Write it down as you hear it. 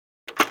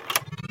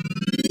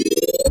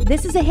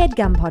This is a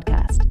HeadGum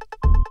podcast.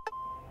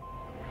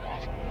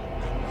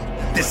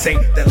 This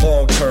ain't that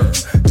long-term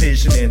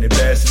vision and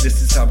investment.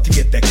 This is time to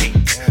get that cake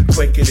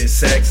quicker than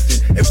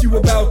Sexton. If you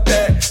about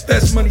that,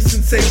 that's money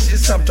sensation.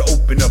 It's time to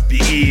open up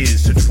your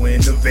ears to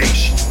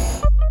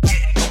Twinnovation.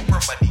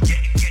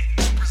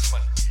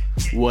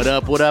 What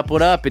up, what up,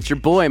 what up? It's your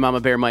boy, Mama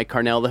Bear Mike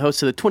Carnell, the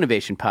host of the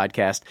Twinnovation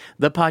podcast,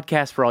 the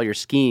podcast for all your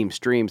schemes,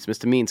 dreams,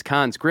 misdemeans,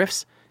 cons,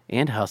 grifts,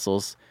 and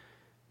hustles.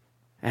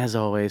 As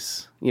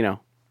always,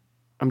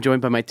 I'm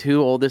joined by my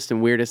two oldest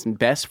and weirdest and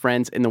best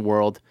friends in the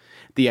world,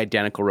 the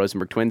identical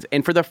Rosenberg twins.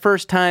 And for the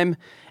first time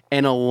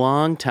in a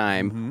long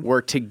time,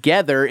 we're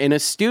together in a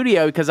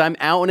studio because I'm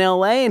out in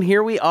L.A. and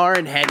here we are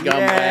in HeadGum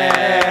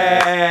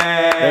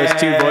Land. Those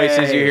two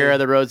voices you hear are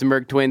the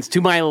Rosenberg twins.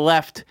 To my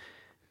left,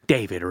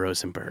 David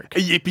Rosenberg.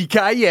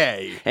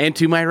 Yippee-ki-yay. And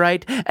to my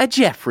right, a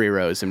Jeffrey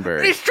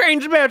Rosenberg. This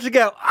train's about to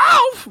go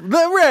off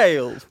the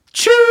rails.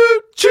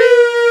 Choo-choo!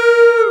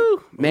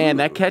 Man,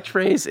 that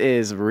catchphrase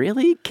is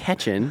really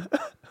catching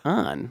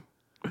on,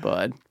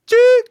 bud.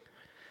 Choo.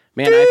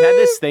 Man, I've had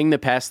this thing the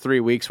past 3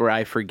 weeks where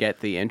I forget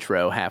the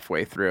intro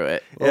halfway through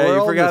it. Yeah,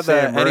 you forgot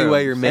that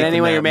anyway you're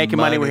making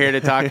money, we're here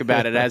to talk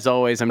about it. As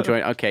always, I'm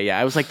joined. Okay, yeah,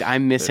 I was like,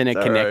 I'm missing a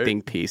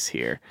connecting piece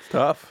here.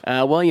 Tough.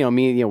 Well,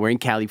 we're in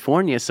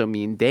California, so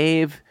me and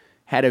Dave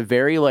had a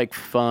very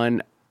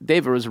fun.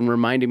 Dave was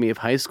reminding me of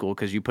high school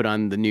because you put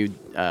on the new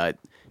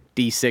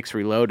D6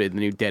 Reloaded, the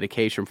new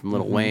dedication from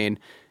Lil Wayne,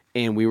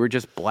 and we were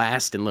just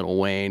blasting Lil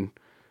Wayne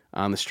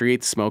on the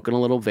streets, smoking a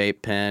little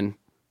vape pen.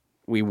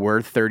 We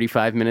were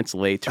 35 minutes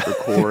late to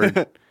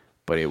record,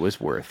 but it was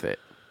worth it.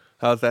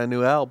 How's that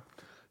new album?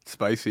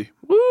 Spicy.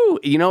 Woo!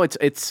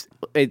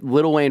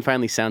 Lil Wayne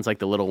finally sounds like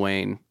the Lil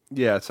Wayne.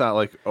 Yeah, it's not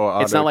like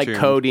it's not like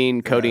codeine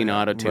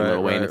auto-tune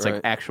Lil Wayne. It's right.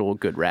 like actual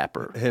good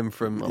rapper. Him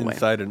from Lil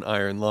inside an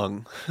iron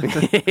lung.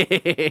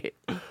 IV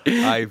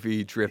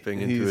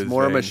dripping into his He's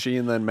more vein.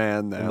 machine than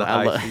man now. In the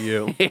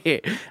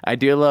ICU.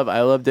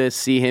 I love to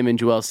see him and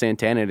Joel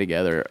Santana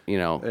together,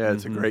 Yeah,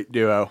 it's a great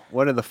duo.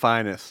 One of the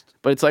finest.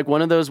 But it's like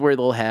one of those where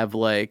they'll have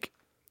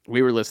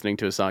we were listening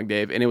to a song,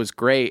 Dave, and it was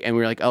great, and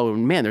we were like, oh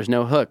man, there's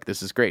no hook.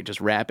 This is great, just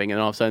rapping, and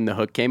all of a sudden the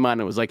hook came on,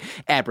 and it was like,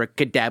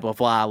 abracadabra,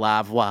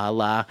 voila,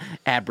 voila,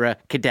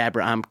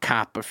 abracadabra, I'm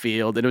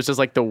Copperfield, and it was just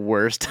like the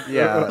worst,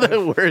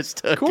 the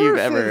worst hook you've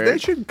ever heard. They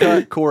should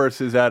cut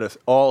choruses out of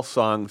all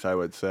songs, I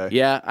would say.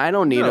 Yeah, I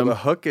don't need them. The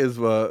hook is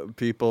what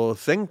people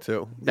sing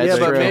to. That's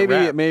but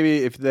true.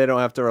 maybe if they don't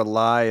have to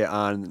rely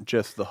on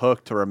just the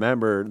hook to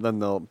remember, then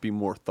they'll be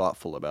more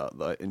thoughtful about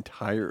the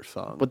entire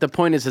song. But the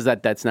point is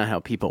that that's not how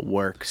people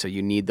work. So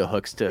you need the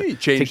hooks to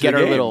get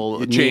our game.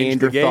 little You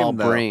change the Neanderthal game,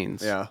 though.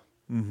 brains Yeah.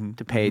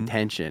 to pay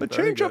attention. But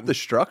change up the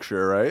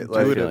structure, right?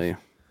 Totally.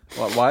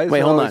 Why is Wait,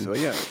 it hold always, on.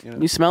 Yeah,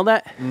 You smell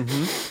that?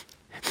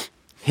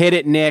 Hit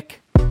it,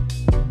 Nick.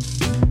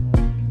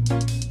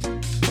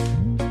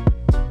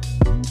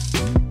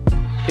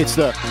 It's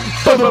the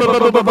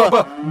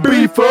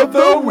Beef of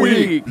the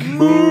Week.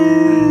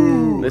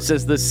 This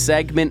is the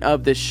segment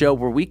of the show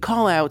where we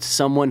call out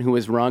someone who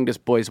has wronged us.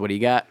 Boys, what do you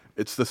got?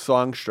 It's the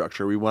song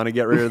structure. We want to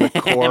get rid of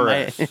the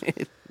chorus.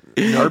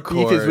 Our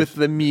beef is with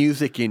the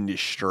music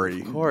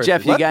industry.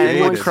 Jeff, you got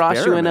anyone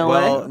cross you in LA?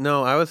 Well,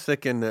 no, I was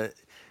thinking that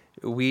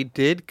we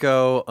did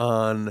go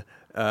on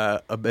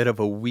a bit of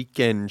a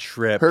weekend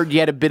trip. Heard you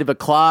had a bit of a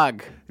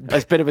clog,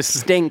 a bit of a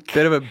stink.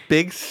 Bit of a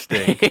big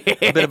stink,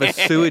 a bit of a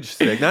sewage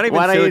stink. Not even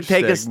Why don't you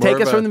sewage take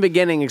us from the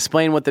beginning?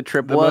 Explain what the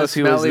trip was,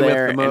 who was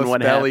there, and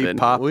what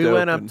happened. We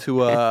went up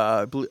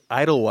to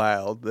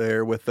Idlewild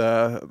there with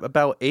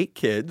about 8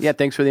 kids. Yeah,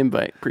 thanks for the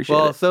invite. Appreciate it.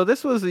 Well, so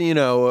this was,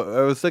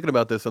 I was thinking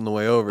about this on the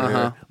way over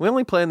here. We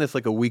only planned this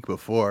like a week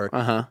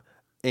before.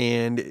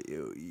 And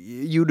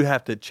you'd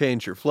have to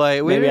change your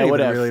flight. Maybe I would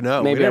have. Really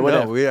know. Maybe I would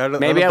have.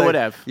 Maybe I would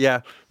have.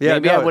 Yeah.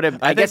 Maybe I would have.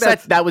 I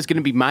guess that was going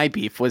to be my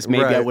beef. Was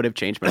maybe I would have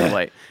changed my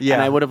flight. Yeah.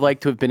 And I would have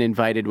liked to have been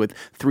invited with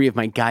 3 of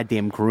my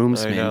goddamn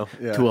groomsmen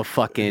to a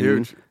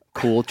fucking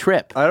cool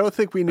trip. I don't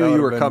think we knew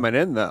you were coming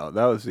in, though.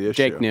 That was the issue.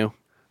 Jake knew.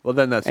 Well,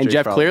 then that's and Jake's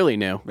Jeff problem. clearly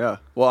knew. Yeah.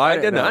 Well, I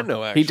did not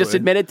know. Actually, he just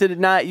admitted to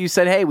not. You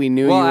said, "Hey, we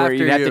knew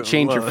you'd have to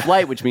change your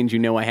flight," which means you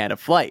know I had a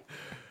flight.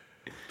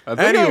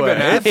 Anyway,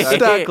 it's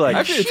stuck like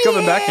actually, it's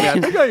coming back to me.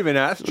 I think I even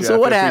asked Jeff. So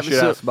what if happened? We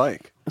should ask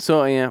Mike.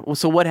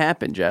 So what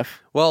happened,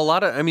 Jeff? Well,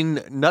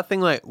 nothing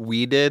like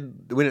we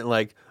did. We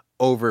didn't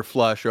over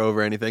flush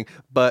over anything,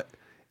 but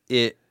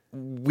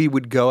we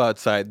would go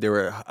outside. There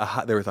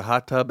was a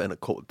hot tub and a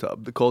cold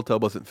tub. The cold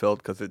tub wasn't filled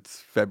because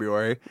it's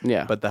February.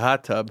 Yeah, but the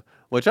hot tub,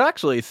 which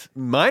actually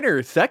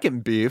minor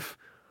second beef,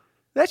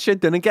 that shit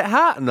didn't get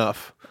hot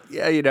enough.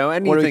 Yeah,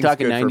 anything's what are we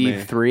talking? good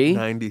 93,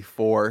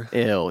 94.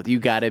 Ew, you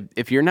gotta.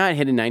 If you're not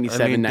hitting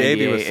 97, 98,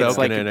 Davey was it's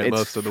like in it it's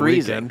most of the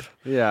freezing. weekend.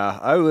 Yeah,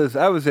 I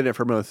was in it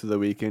for most of the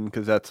weekend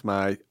because that's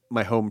my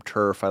home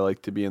turf. I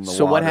like to be in the water.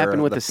 So what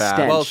happened with the bath.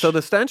 stench? Well, so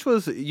the stench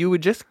was you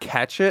would just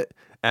catch it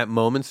at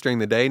moments during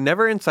the day,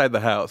 never inside the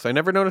house. I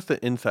never noticed it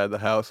inside the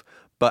house,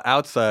 but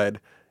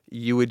outside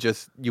you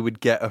would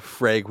get a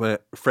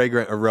fragrant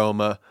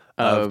aroma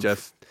of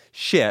just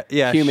shit.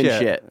 Yeah, human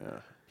shit.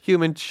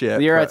 human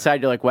shit. You're but-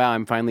 outside. You're like, wow,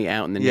 I'm finally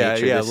out in the Yeah,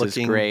 nature. yeah, This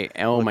is great.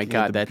 Oh my looking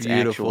at god, the that's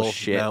beautiful actual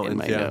shit in mountains,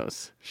 my yeah.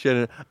 nose.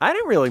 Shit, I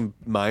didn't really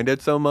mind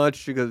it so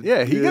much because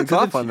Yeah, he gets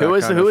off on that. Who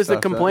was kind who of was the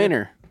stuff, though.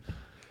 complainer?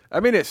 I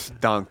mean, it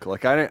stunk.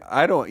 Like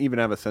I don't even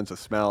have a sense of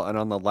smell. And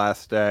on the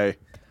last day,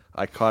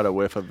 I caught a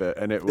whiff of it,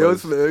 and it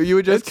was you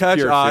would just it's catch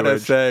pure Anna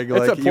sewage. saying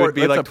It's like a you would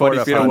be it's like a 20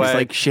 feet porta-potty. away, It's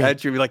like shit. and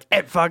she'd be like,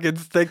 "It fucking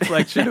stinks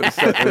like shit." It was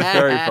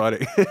very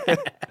funny.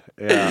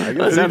 Yeah, I guess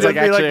That sounds You'd like just be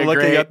actually a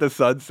looking great- at the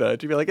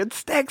sunset. You'd be like, "It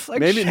stinks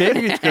like maybe shit."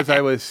 it's because I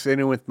was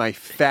sitting with my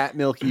fat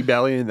milky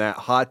belly in that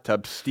hot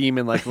tub,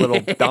 steaming like a little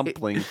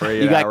dumpling for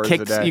 8 You got hours a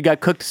kicked. day. You got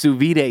cooked sous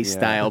vide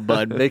style,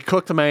 bud. They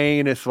cooked my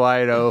anus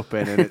wide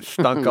open, and it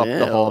stunk up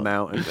the whole Ew.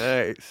 mountain.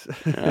 Nice.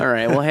 All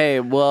right. Well,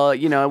 hey. Well,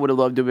 I would have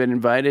loved to have been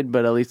invited,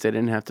 but at least I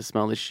didn't have to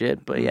smell the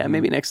shit. But yeah,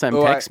 maybe next time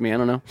Oh, text me. I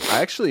don't know.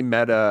 I actually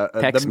met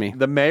Text me.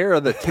 the mayor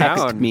of the town.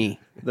 Text me.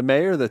 The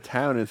mayor of the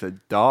town is a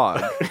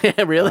dog.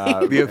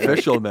 Really? The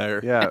official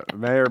mayor. Yeah,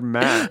 Mayor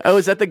Matt. Oh,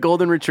 is that the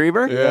golden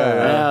retriever?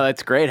 Yeah. Oh,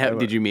 that's great.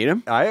 Did you meet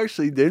him? I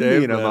actually did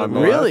Dave meet him met on him.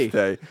 the Really? last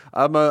day.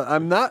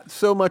 I'm not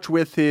so much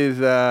with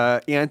his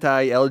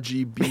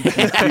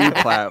anti-LGBTQ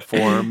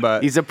platform,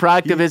 but He's a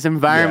product of his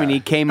environment. yeah. He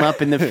came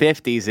up in the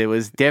 50s. It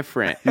was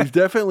different. he's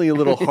definitely a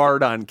little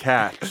hard on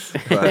cats.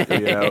 But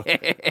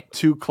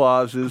two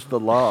claws is the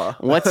law.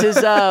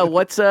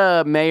 What's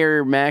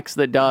Mayor Max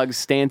the dog's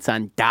stance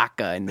on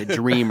DACA and the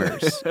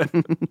Dreamers?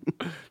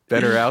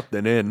 Better out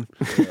than in.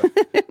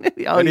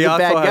 Oh, And he's a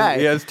bad also guy.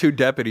 he has 2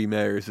 deputy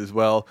mayors as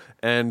well,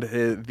 and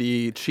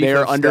the chief.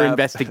 They're of under staff-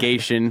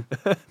 investigation.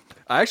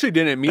 I actually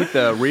didn't meet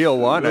the real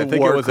one. I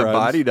think War it was a crimes.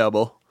 body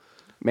double.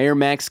 Mayor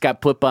Max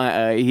got put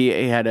by. He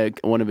had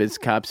one of his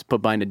cops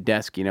put behind a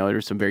desk. There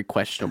were some very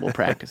questionable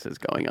practices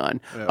going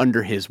on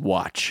under his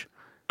watch.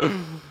 A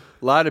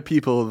lot of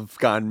people have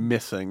gone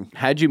missing.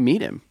 How'd you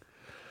meet him?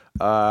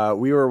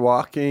 We were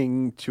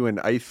walking to an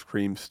ice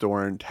cream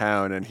store in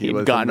town, and he He'd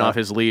was gotten in the- off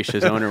his leash.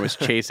 His owner was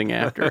chasing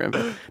after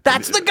him.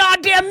 That's the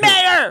goddamn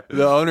mayor!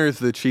 The owner is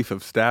the chief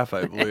of staff,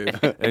 I believe,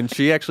 and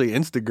she actually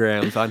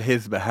Instagrams on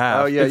his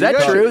behalf. Oh, yeah, Is that you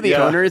guys- true? The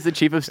yeah. owner is the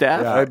chief of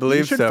staff? Yeah. I believe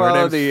You should so. Her follow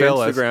name's the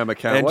Phyllis, Instagram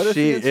account. and What is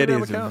the it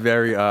Instagram is account?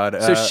 very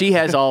odd. So she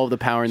has all the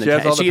power in the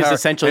town. all the She is power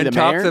essentially and the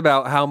mayor. talks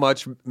about how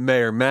much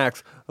Mayor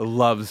Max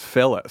loves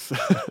Phyllis.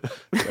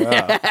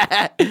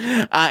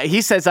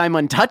 He says I'm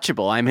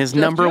untouchable. I'm his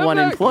number one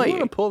You employee.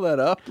 want to pull that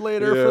up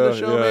later for the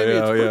show? Maybe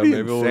it's pretty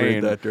Maybe we'll read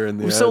insane. that during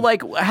the So, end.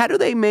 like, how do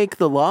they make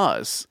the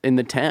laws in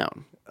the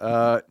town?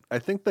 I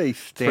think they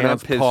stamp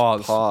Pronounced his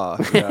paws. paw,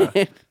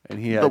 yeah. And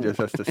he just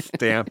has to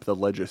stamp the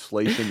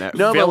legislation that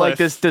No, but like,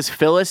 Phyllis- does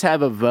Phyllis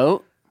have a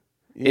vote?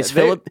 Yeah, Is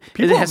they- Philip?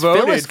 people Has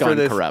voted Phyllis for gone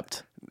this-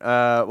 corrupt?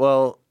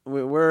 Well,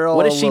 we're all.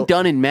 What has she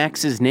done in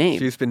Max's name?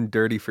 She's been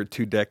dirty for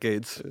 2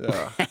 decades.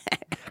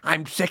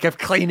 I'm sick of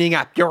cleaning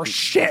up your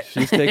shit.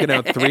 She's taken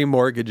out 3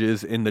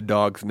 mortgages in the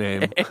dog's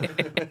name.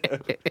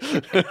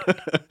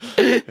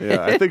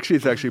 Yeah, I think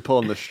she's actually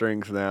pulling the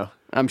strings now.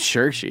 I'm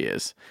sure she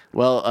is.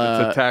 Well,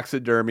 It's a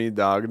taxidermy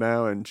dog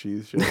now, and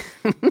she's just.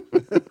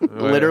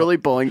 literally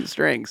pulling the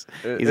strings.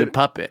 He's a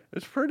puppet.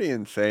 It's pretty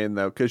insane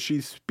though, because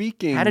she's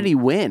speaking. How did he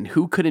win?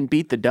 Who couldn't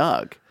beat the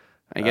dog?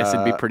 I guess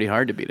it'd be pretty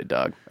hard to beat a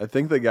dog. I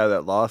think the guy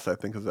that lost, I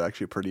think, was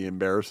actually pretty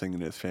embarrassing,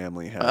 and his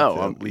family had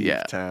Oh, to leave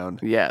yeah. town.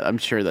 Yeah, I'm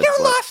sure that's.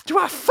 You lost to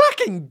a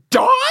fucking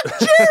dog,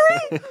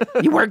 Jerry.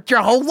 You worked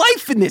your whole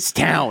life in this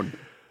town.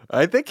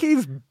 I think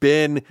he's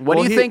been. What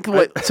do you think?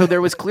 So there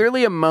was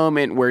clearly a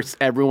moment where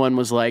everyone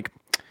was like,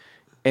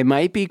 "It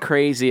might be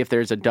crazy if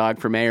there's a dog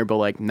for mayor, but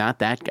like not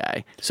that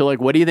guy." So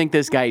like, what do you think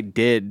this guy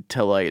did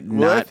to like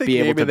Well, I not think be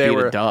able maybe to they beat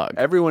were, a dog?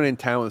 Everyone in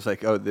town was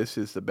like, "Oh, this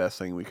is the best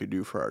thing we could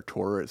do for our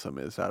tourism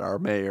is that our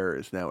mayor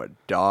is now a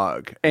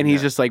dog." And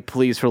he's just like,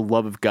 "Please, for the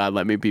love of God,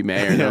 let me be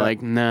mayor." And they're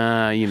like,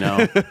 "Nah,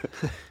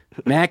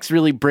 Max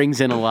really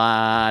brings in a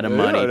lot of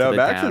money to the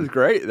Max town." is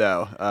great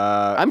though.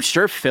 I'm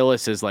sure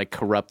Phyllis is like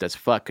corrupt as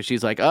fuck because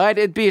she's like, "Oh,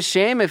 it'd be a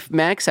shame if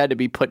Max had to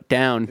be put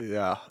down."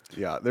 Yeah.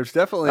 There's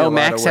definitely. Oh, a lot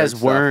Max of weird has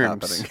stuff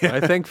worms.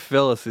 happening. I think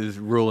Phyllis is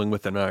ruling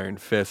with an iron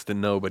fist,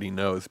 and nobody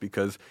knows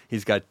because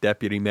he's got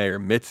Deputy Mayor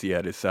Mitzi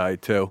at his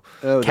side too.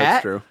 Oh, Cat?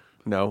 that's true.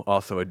 No,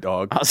 also a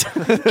dog.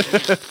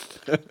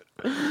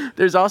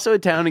 There's also a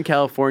town in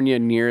California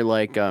near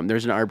like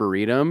there's an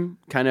arboretum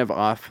kind of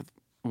off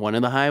one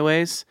of the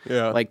highways,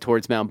 like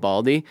towards Mount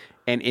Baldy.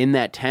 And in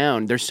that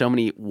town, there's so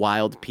many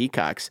wild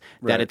peacocks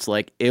that it's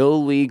like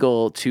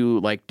illegal to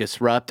like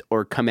disrupt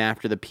or come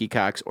after the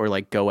peacocks or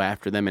like go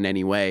after them in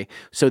any way.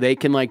 So they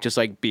can like just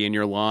like be in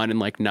your lawn and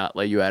like not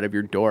let you out of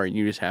your door. And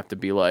you just have to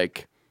be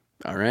like,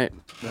 all right.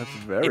 That's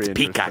very It's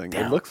peacock interesting.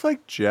 down. It looks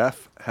like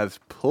Jeff has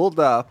pulled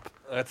up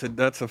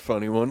That's a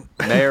funny one.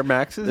 Mayor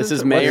Max's. This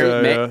is it?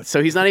 Mayor. yeah.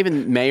 So he's not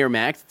even Mayor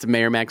Max. It's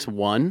Mayor Max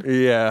 1.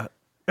 Yeah.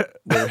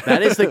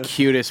 That is the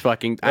cutest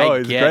fucking. Oh, I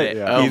he's get great. it.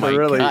 Yeah. Oh He's my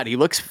really- God. He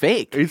looks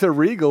fake. He's a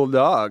regal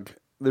dog.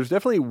 There's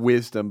definitely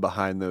wisdom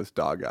behind those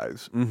dog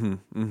eyes.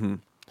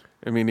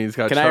 I mean, he's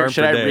got Should charm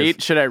for days.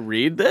 Should I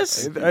read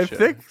this? I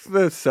think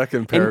the second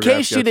In paragraph.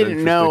 case you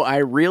didn't know,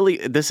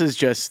 this is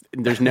just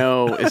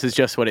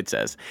what it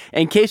says.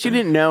 In case you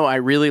didn't know, I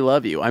really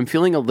love you. I'm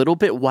feeling a little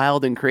bit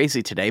wild and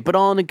crazy today, but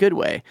all in a good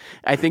way.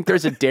 I think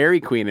there's a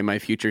Dairy Queen in my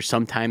future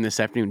sometime this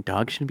afternoon.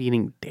 Dogs shouldn't be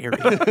eating dairy.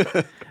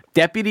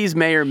 Deputies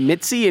Mayor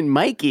Mitzi and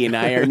Mikey and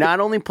I are not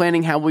only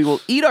planning how we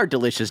will eat our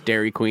delicious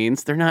Dairy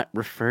Queens, they're not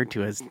referred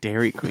to as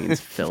Dairy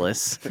Queens,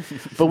 Phyllis,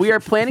 but we are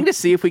planning to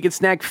see if we can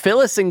snag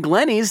Phyllis and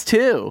Glenny's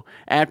too.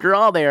 After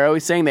all, they are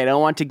always saying they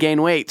don't want to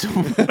gain weight.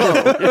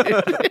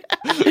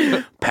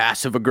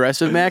 Passive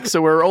aggressive, Max,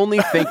 so we're only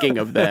thinking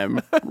of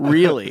them.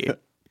 Really.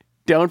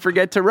 Don't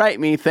forget to write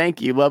me.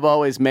 Thank you. Love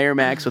always, Mayor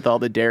Max with all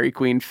the Dairy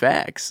Queen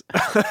facts.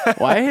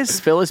 Why is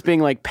Phyllis being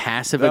like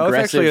passive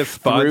aggressive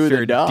through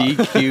their dog?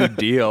 DQ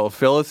deal.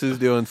 Phyllis is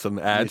doing some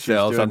ad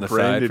sales on the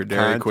side for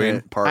Dairy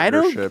Queen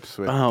partnerships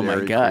with Oh my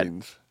Dairy God.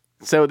 Queens.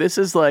 So this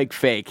is like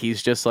fake.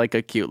 He's just like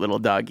a cute little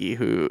doggy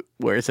who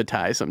wears a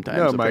tie sometimes.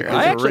 No, Mike,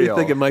 apparently. I actually real.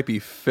 think it might be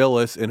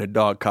Phyllis in a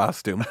dog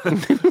costume.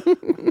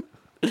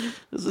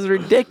 This is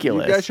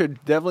ridiculous. You guys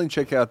should definitely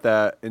check out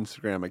that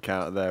Instagram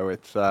account though.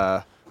 It's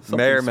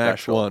Mayor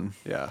Max special. 1.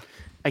 Yeah.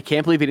 I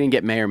can't believe he didn't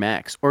get Mayor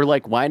Max. Or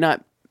like, why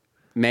not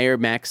Mayor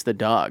Max the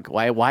dog?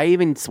 Why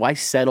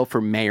settle for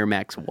Mayor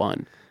Max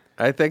 1?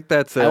 I think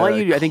that's a I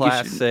think you should-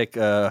 classic,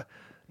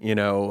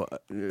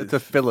 It's a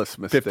Phyllis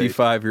mistake.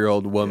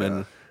 55-year-old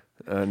woman.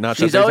 Not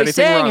She's that there's always anything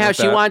saying wrong how with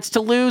she that. wants to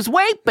lose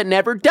weight, but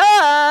never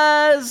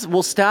does.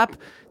 Well, stop.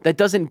 That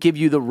doesn't give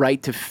you the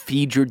right to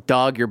feed your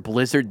dog your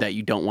Blizzard that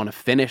you don't want to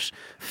finish,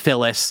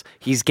 Phyllis.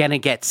 He's going to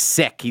get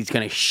sick. He's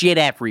going to shit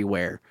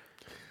everywhere.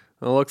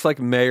 Well, it looks like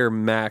Mayor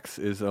Max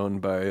is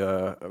owned by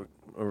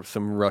or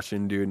some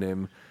Russian dude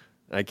named,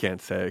 I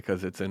can't say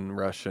because it's in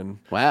Russian.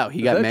 Wow,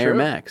 he Is got that Mayor true?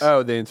 Max.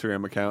 Oh, the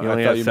Instagram account. He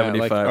only I thought has you meant,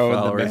 75 like, own the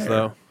followers, mayor.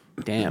 though.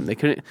 Damn, they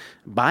couldn't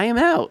buy him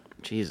out.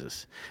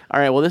 Jesus. All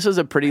right, well, this is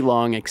a pretty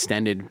long,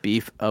 extended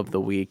beef of the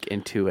week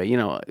into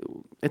a,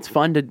 it's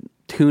fun to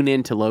tune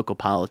into local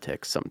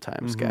politics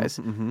sometimes, guys.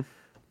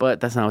 But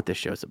that's not what this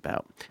show's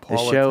about.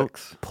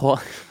 Politics.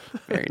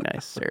 Very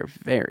nice, sir.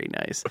 Very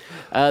nice.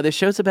 The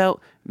show's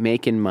about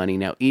making money.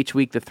 Now, each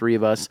week, the three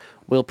of us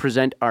will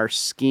present our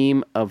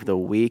scheme of the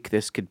week.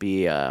 This could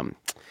be a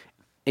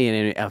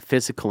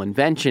physical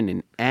invention,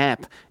 an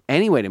app,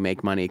 any way to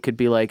make money. It could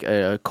be like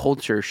a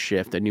culture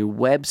shift, a new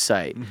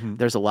website.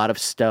 There's a lot of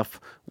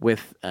stuff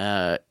with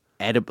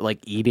like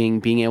eating,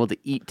 being able to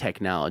eat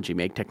technology,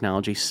 make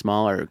technology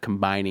smaller,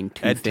 combining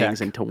two things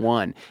into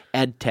one.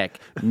 Ed tech,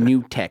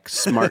 new tech,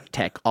 smart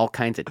tech, all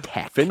kinds of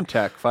tech.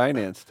 FinTech,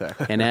 finance tech.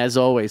 And as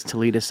always, to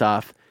lead us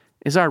off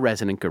is our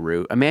resident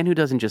guru, a man who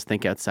doesn't just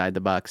think outside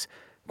the box.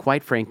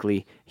 Quite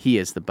frankly, he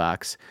is the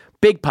box.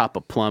 Big Papa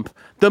Plump,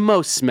 the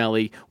most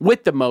smelly,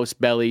 with the most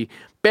belly,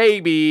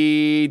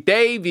 Baby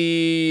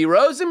Davy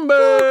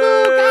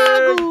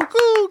Rosenberg.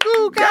 Goo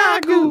goo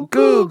gagoo,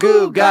 goo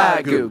goo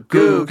gagoo,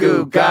 goo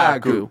goo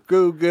gagoo.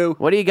 Goo goo.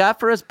 What do you got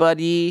for us,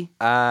 buddy?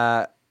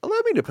 Allow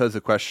me to pose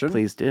a question.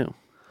 Please do.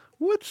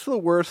 What's the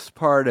worst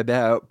part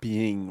about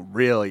being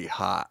really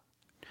hot?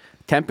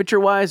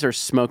 Temperature-wise or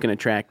smoking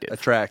attractive?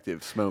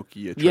 Attractive,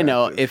 smoky,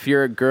 attractive. If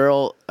you're a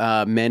girl,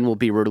 men will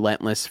be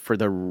relentless for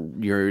the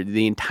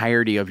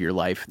entirety of your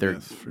life. They're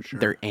Yes, for sure.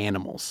 they're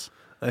animals.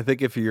 I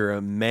think if you're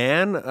a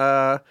man,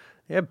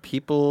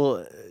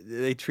 people,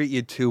 they treat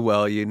you too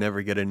well. You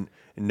never get to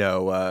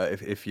know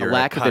if you're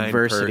lack a of kind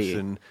adversity.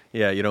 person.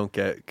 Yeah, you don't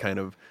get kind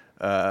of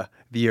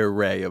the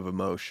array of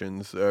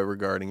emotions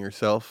regarding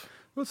yourself.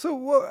 Well, so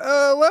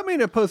let me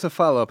to pose a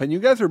follow-up, and you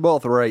guys are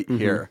both right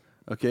here.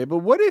 Okay, but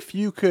what if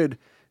you could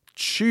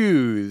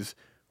choose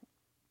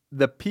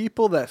the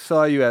people that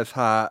saw you as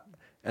hot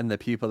and the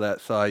people that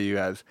saw you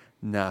as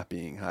not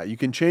being hot? You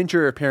can change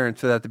your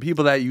appearance so that the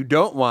people that you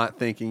don't want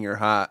thinking you're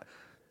hot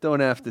don't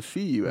have to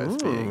see you as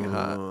being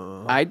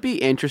hot. I'd be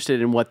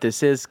interested in what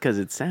this is because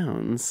it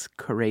sounds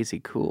crazy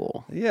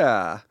cool.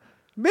 Yeah.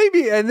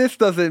 Maybe, and this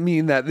doesn't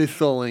mean that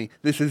this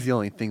is the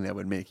only thing that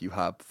would make you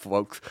hot,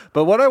 folks.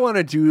 But what I want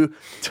to do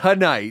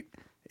tonight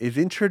is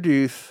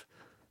introduce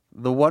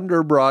the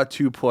Wonder Bra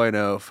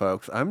 2.0,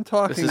 folks. I'm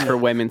talking... This is for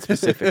women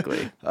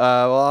specifically.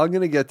 I'm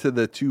going to get to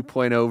the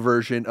 2.0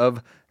 version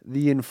of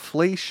the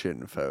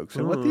inflation, folks.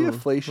 And what the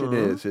inflation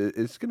is,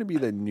 it's going to be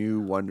the new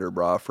Wonder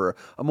Bra for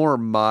a more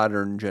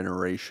modern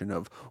generation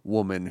of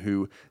woman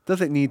who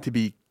doesn't need to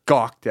be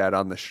gawked at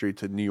on the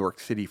streets of New York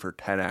City for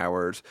 10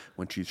 hours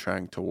when she's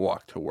trying to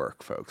walk to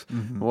work, folks.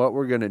 And what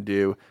we're going to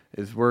do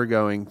is we're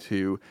going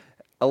to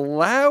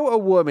allow a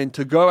woman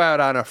to go out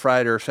on a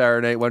Friday or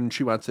Saturday night when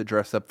she wants to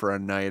dress up for a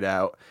night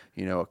out,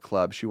 a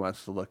club. She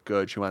wants to look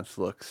good. She wants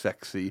to look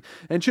sexy.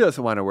 And she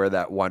doesn't want to wear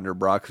that Wonder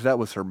Bra because that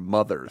was her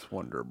mother's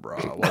Wonder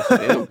Bra,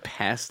 wasn't They it? don't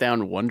pass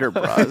down Wonder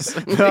Bras.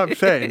 No, I'm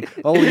saying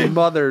only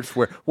mothers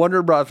wear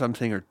Wonder Bras. I'm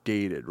saying are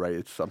dated, right?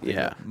 It's something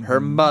that her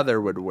mother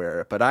would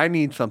wear it. But I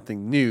need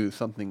something new,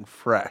 something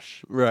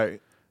fresh.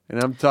 Right.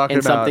 And I'm talking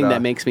And about something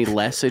that makes me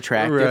less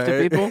attractive to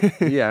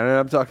people? yeah, and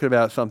I'm talking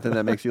about something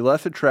that makes you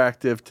less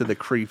attractive to the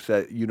creeps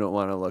that you don't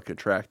want to look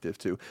attractive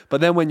to.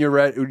 But then when you're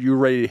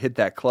ready to hit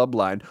that club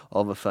line,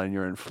 all of a sudden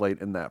you're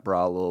inflating that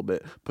bra a little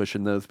bit,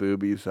 pushing those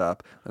boobies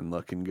up, and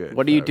looking good.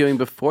 What are you folks. doing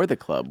before the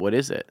club? What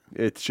is it?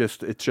 It's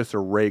just a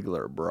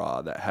regular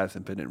bra that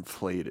hasn't been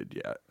inflated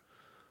yet.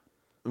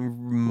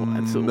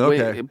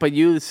 Okay. Wait, but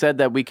you said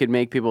that we could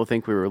make people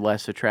think we were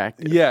less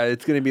attractive. Yeah,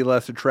 it's going to be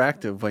less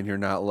attractive when you're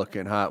not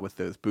looking hot with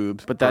those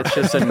boobs. But that's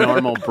just a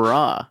normal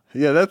bra.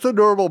 Yeah, that's a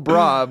normal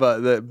bra,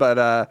 but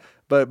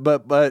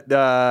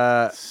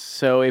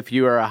So if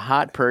you are a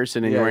hot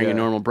person and Yeah, you're wearing yeah. a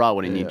normal bra,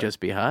 wouldn't you just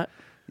be hot?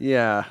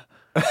 yeah.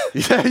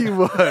 Yeah, you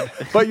would,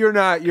 but you're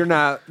not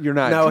Not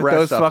with dressed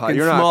those up hot. fucking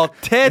You're small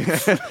not,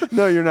 tits.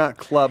 no, you're not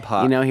club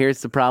hot. You know,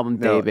 here's the problem,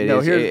 David. no,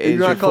 is you're you're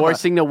not called-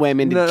 forcing the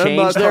women to No, I'm change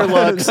not- their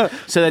looks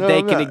so that No, they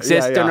I'm can not.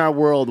 exist Yeah, in yeah. our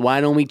world. Why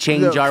don't we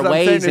change No, our 'cause I'm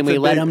ways saying and we it's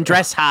a let big- them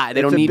dress hot?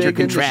 They It's don't a need your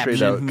big industry, contraption.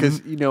 though,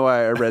 because you know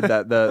I read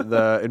that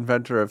the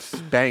inventor of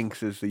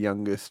Spanx is the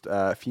youngest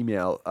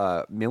female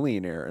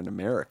millionaire in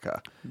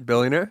America.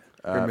 Billionaire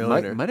or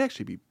millionaire? Might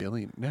actually be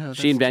billion. No, that's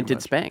She invented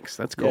too much. Spanx.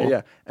 That's cool. Yeah,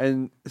 yeah.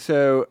 And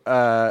so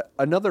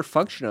another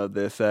function of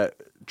this that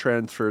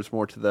transfers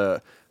more to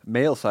the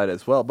male side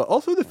as well, but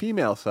also the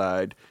female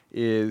side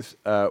is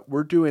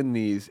we're doing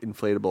these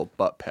inflatable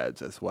butt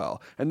pads as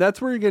well. And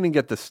that's where you're going to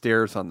get the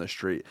stares on the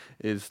street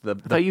is the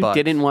I thought you butts.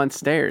 didn't want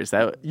stairs.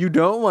 That You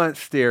don't want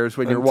stairs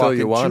when you're Until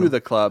you walking want to 'em.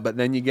 the club, but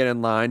then you get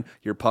in line,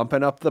 you're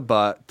pumping up the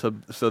butt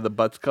so the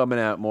butt's coming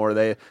out more.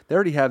 They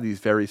already have these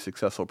very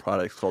successful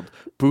products called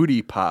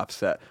booty pops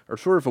that are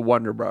sort of a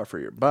wonder bra for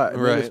your butt.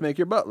 And they Right. just make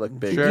your butt look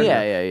big. Sure.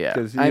 Yeah.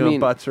 Because I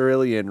mean, butts are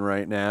really in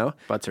right now.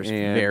 butts are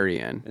very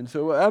in. And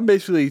so I'm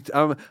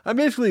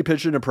basically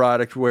pitching a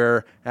product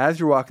where as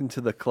you're walking to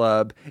the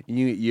club,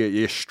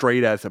 you're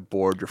straight as a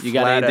board. You're You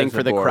flat got anything as a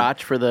for the board.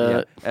 crotch for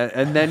the? Yeah.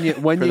 And then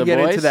when for you the get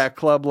into boys? that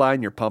club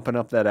line, you're pumping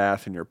up that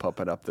ass and you're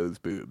pumping up those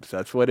boobs.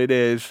 That's what it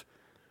is.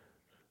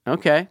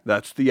 Okay.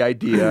 That's the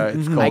idea.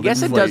 It's called I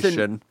guess it inflation.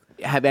 doesn't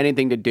have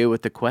anything to do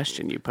with the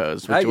question you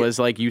posed, which I- was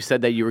like you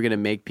said that you were going to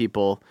make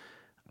people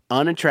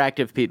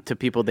unattractive to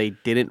people they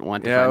didn't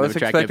want to Yeah, I find was them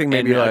attractive. expecting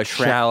maybe and like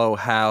Shallow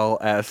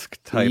Hal-esque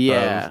type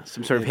of.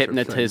 some sort of Interesting.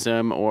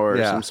 hypnotism or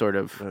Yeah. some sort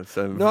of.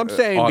 No, I'm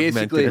saying augmented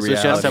basically- This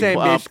was just I'm saying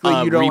a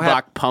basically you don't Reebok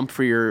have- pump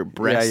for your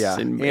breasts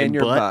and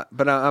your butt.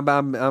 But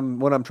I'm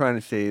what I'm trying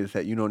to say is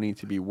that you don't need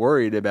to be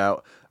worried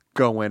about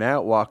going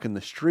out, walking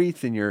the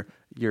streets in your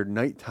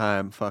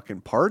nighttime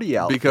fucking party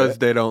outfit. Because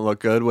they don't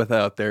look good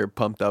without their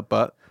pumped up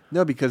butt.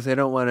 No, because they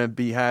don't want to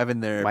be having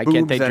their Why boobs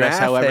can't they and dress ass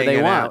however they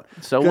hanging want? out.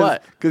 So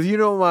what? Because you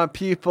don't want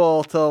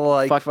people to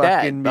like Fuck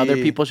that. fucking be Other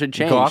people should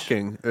change.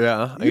 Gawking.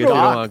 Yeah. I guess you don't don't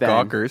Gawk want then.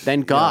 gawkers.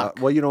 Then gawk.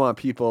 Well, you don't want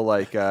people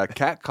like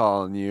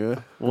catcalling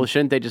you. Well,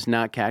 shouldn't they just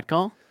not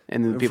catcall?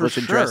 And then people For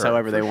should dress sure,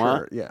 however they for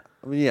want. sure. Yeah,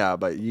 I mean, yeah,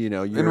 but you're.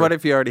 And what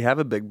if you already have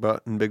a big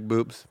butt and big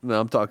boobs? No,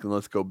 I'm talking.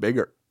 Let's go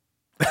bigger.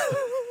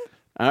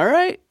 All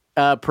right.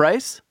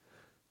 Price?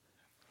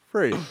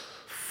 Free.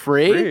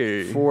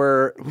 Free?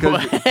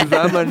 Because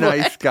I'm a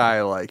nice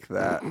guy like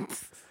that.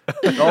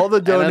 All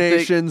the don't think-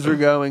 donations are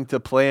going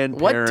to Planned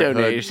What Parenthood.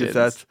 'cause donations?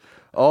 That's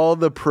all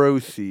the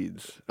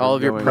proceeds. All are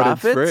of your going-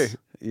 profits? But it's free.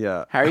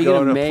 Yeah. How are you going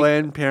gonna to make-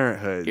 Planned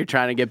Parenthood? You're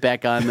trying to get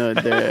back on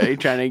the you're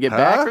trying to get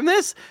back Huh? from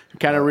this? You're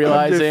kind of I'm just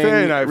realizing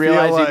saying, I feel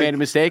you like- made a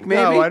mistake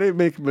maybe? No, I didn't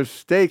make a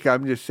mistake.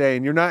 I'm just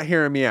saying you're not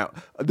hearing me out.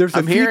 There's a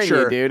I'm hearing you,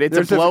 feature, dude. It's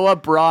there's a blow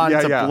up bra and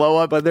it's a blow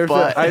up But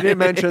butt. I didn't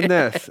mention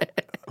this.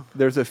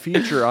 There's a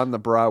feature on the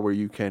bra where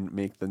you can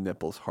make the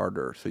nipples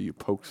harder, so you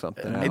poke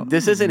something out.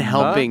 This isn't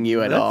helping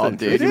you at That's all, it.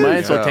 dude. It You might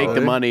is, as well take the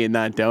Howard. money and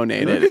not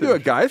donate You it. can do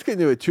it. Guys can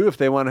do it too if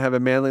they want to have a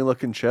manly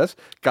looking chest.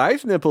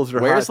 Guys' nipples are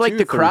Where's hot like too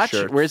the for crotch?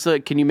 shirts. Where's the?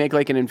 Can you make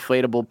like an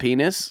inflatable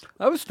penis?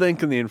 I was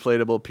thinking the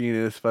inflatable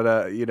penis, but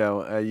I don't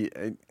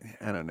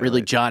know.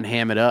 Really, John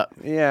Hamm it up.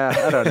 Yeah,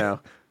 I don't know.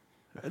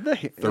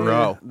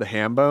 Thoreau. The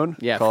ham bone.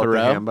 Yeah, Call it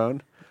Thoreau. the ham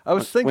bone. I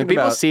was thinking When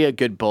people about see a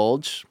good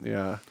bulge,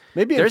 yeah,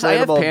 maybe I have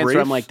inflatable pants where I'm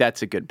briefs. like,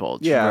 that's a good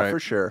bulge. Yeah, Right. for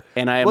sure.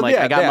 And I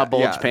got my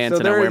bulge pants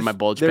and I there wear is- my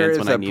bulge there pants is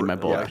when I a need my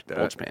bulge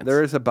pants.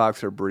 There is a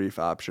boxer brief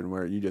option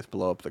where you just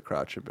blow up the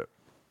crotch a bit.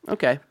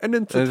 Okay. And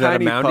it's Is a that a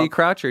tiny moundy pump.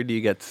 crotch or do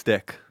you get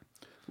stick?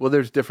 Well,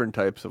 there's different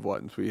types of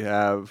ones. We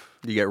have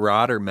Do you get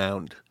rod or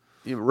mound?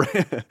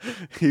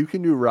 you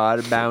can do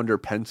rod, bound, or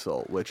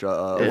pencil, which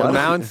A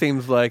mound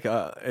seems like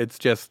it's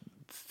just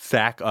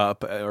sack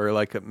up or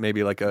like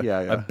maybe like a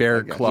Yeah, bear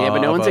I guess. claw. Yeah,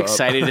 but no one's of a-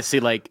 excited to see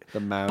like The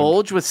mound.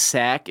 bulge with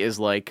sack is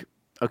like,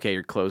 okay,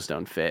 your clothes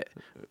don't fit.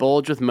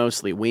 Bulge with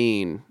mostly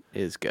ween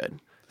is good.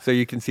 So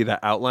you can see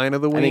the outline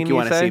of the wing. I think you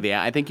want to say? see the.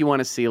 I think you want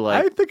to see I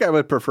like. think I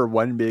would prefer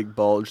one big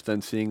bulge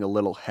than seeing a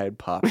little head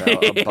pop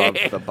out above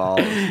the balls,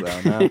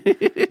 though.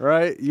 No?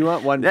 Right? You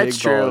want one That's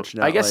big true. bulge.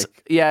 Not I guess.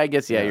 like, Yeah,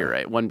 you're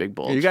right. One big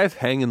bulge. Are you guys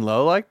hanging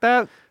low like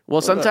that?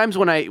 Well, sometimes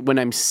when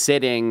I'm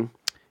sitting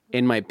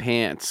in my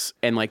pants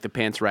and like the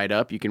pants right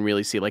up, you can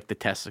really see like the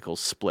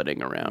testicles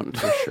splitting around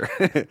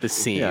the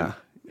seam, Yeah,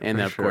 and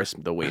then of course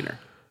the wiener,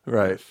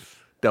 Right.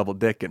 Double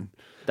dicking.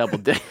 double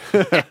dick.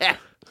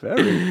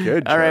 Very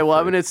good. All right, well,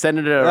 I'm Jeffrey. going to send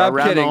it I'm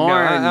around kidding. the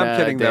horn. I'm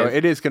kidding. Dave. Though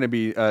it is going to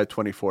be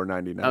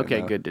 $24.99.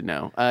 Okay, good to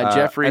know.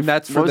 Jeffrey, and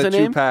that's what for was the the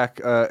name?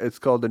 2-pack. It's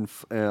called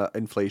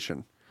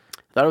Inflation.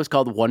 I thought it was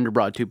called Wonder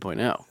Bra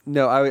 2.0.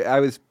 No, I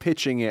was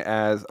pitching it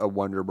as a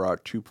Wonder Bra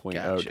 2.0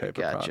 type of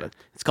Gotcha. product.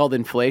 It's called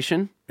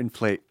Inflation.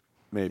 Inflate,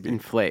 maybe.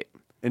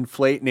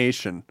 Inflate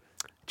Nation.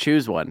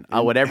 Choose one.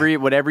 Whatever you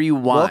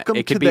want. Welcome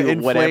it could to be the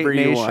whatever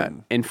you Inflate want.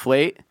 Nation.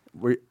 Inflate.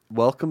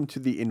 Welcome to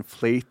the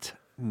Inflate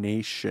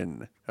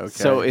Nation. Okay.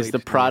 So is the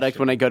Inflate product Nation.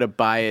 when I go to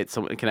buy it?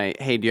 Someone can I?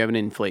 Hey, do you have an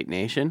Inflate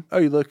Nation? Oh,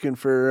 you looking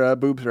for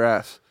boobs or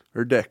ass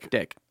or dick?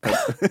 Dick.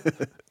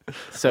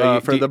 So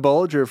For the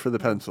bulge or for the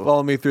pencil?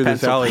 Follow me through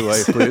this Pencil,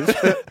 alleyway,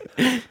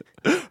 please.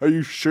 Are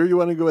you sure you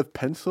want to go with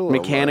pencil? or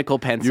what? Mechanical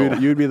pencil.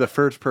 You'd be the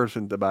first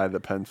person to buy the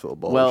pencil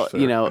bulge. Well,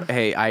 sir.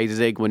 hey, I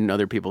zig when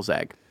other people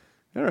zag.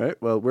 All right.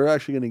 Well, we're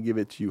actually going to give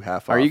it to you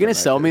half off. Are you going in to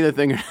that sell me case.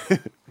 the thing?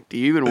 Do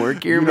you even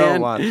work here, You man?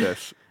 don't want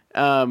this.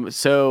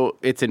 So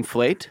it's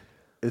Inflate.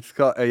 It's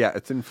called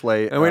it's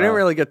Inflate. And we didn't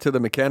really get to the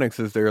mechanics.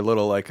 Is there a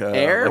little like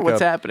Air? like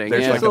What's a- happening?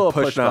 There's Yeah. like It's a little a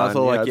push push button.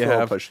 nozzle Yeah, like it's you a little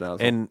have push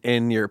nozzle.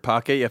 in your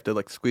pocket. You have to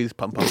like squeeze,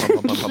 pump,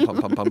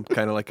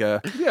 kind of like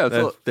a Yeah, it's a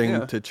little- thing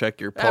yeah. to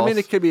check your pulse. I mean,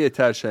 it could be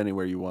attached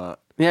anywhere you want.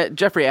 Yeah,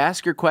 Jeffrey,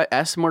 ask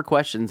some more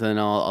questions, and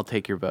I'll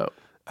take your vote.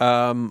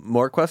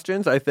 More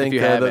questions? I think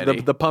you have the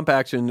any. pump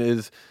action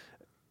is,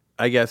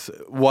 I guess,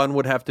 one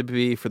would have to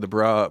be for the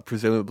bra,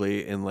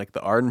 presumably in like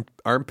the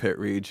armpit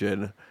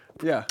region.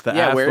 Yeah. The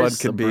Yeah, ass where's one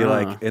could the be bra?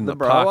 like in The the,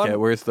 bra pocket. one?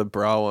 Where's the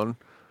bra one?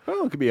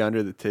 Well, it could be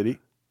under the titty.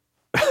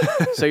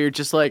 So you're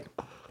just like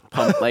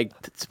pump, like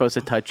supposed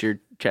to touch your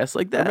chest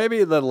like Or that?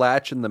 maybe the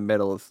latch in the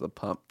middle is the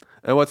pump.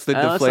 And what's the Oh,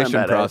 that's not deflation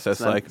bad. process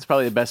It's not- like? It's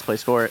probably the best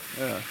place for it.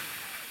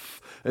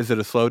 Is it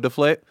a slow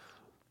deflate,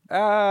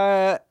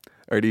 or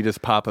do you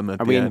just pop them at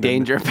Are the we end? in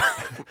danger?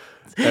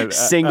 And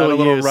Single add a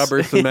little use.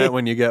 rubber cement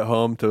when you get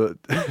home to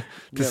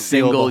seal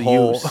Single the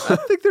hole. use. I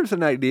think there's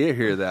an idea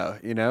here, though.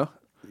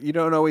 You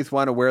don't always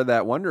want to wear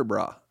that Wonder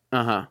Bra,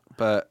 Uh-huh.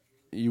 but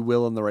you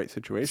will in the right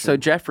situation. So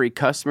Jeffrey,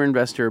 customer,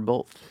 investor, or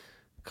both?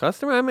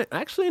 Customer, I'm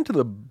actually into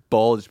the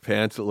bulge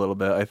pants a little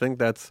bit. I think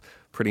that's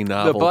pretty the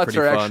novel. butts pretty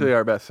are fun. actually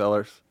our best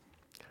sellers.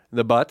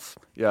 The butts.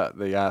 Yeah,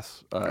 the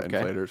ass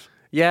inflators.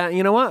 Yeah,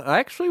 you know what? I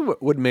actually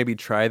would maybe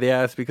try the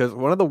ass because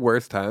one of the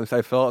worst times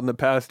I felt in the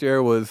past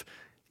year was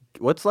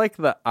what's like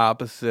the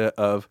opposite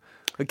of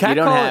the cat You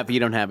don't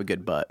call- have a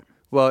good butt.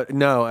 Well,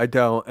 no, I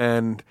don't.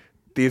 And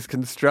these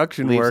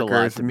construction Leaves a lot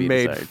workers to be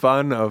made desired.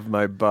 fun of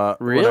my butt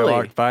when Really? I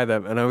walked by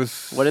them, and I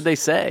was. What did they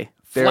say?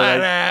 They're Flat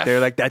like, ass. they're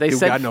like that They dude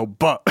said- got no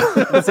butt.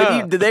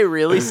 Did they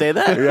really say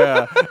that?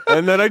 Yeah,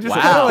 and then I just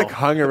kind Wow. of like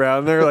hung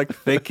around there, like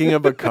thinking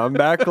of a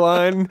comeback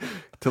line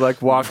to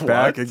like walk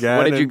back again.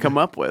 What did you and come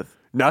up with?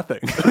 Nothing.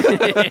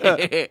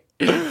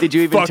 Did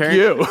you even Fuck turn?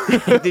 you.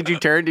 Did you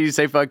turn? Did you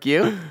say "fuck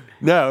you"?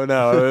 No.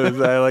 It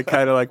was, I like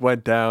kind of like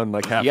went down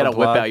like half. You gotta a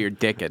whip block. out your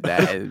dick at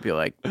that and be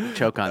like,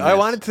 choke on this. I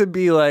wanted to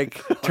be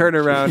like turn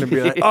around and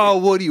be like, oh,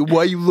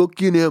 why are you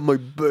looking at my,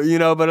 but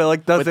it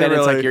like doesn't. But then it's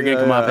really, like you're gonna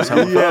come off as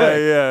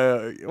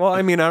homophobic. Yeah. Well,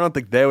 I mean, I don't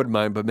think they would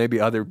mind, but maybe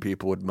other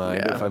people would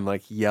mind Yeah. if I'm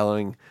like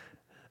yelling.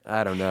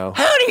 I don't know.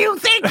 Who do you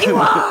think you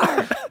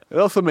are? It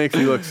also makes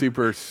you look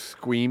super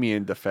squeamy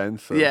and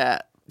defensive. Yeah,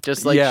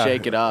 just like Yeah.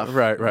 shake it off.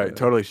 Right.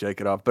 Totally shake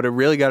it off. But it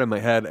really got in my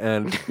head,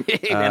 and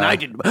And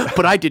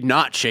I did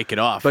not shake it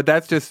off. but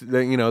that's just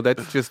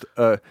that's just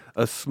a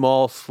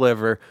small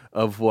sliver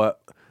of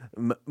what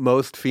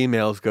most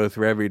females go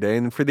through every day,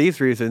 and for these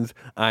reasons,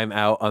 I'm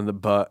out on the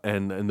butt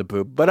and the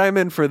boob. But I'm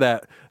in for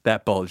that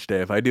bulge,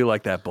 Dave. I do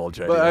like that bulge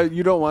idea. But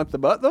you don't want the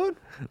butt, though?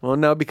 Well,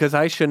 no, because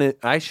I shouldn't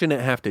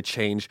have to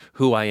change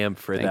who I am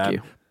for Thank them.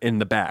 you. In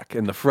the back,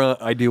 in the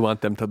front, I do want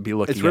them to be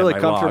looking. It's really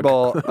at my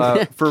comfortable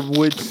log. for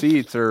wood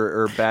seats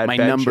or bad My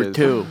benches. number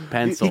 2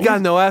 pencil. You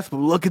got no ass, but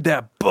look at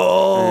that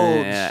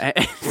bulge. Yeah.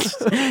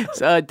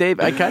 So, Dave,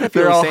 I kind of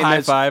feel They're the all same high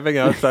as fiving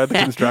outside the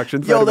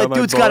construction site. Yo, that about my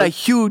dude's got a bulge.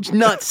 huge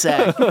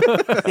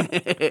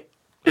nutsack.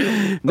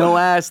 No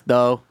ass,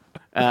 though.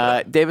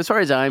 Dave, as far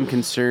as I'm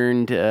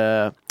concerned,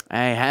 I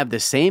have the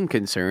same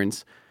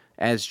concerns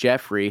as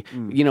Jeffrey.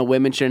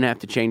 Women shouldn't have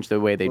to change the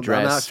way they dress.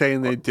 I'm not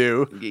saying they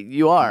do.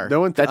 You are.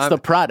 No one. That's the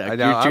product.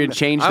 You should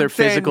change their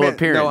physical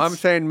appearance. No, I'm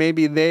saying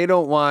maybe they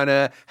don't want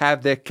to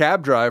have the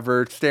cab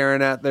driver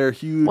staring at their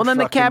huge. well, then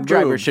the fucking cab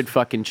driver boobs. should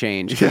fucking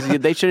change. 'Cause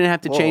they shouldn't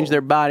have to change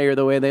their body or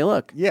the way they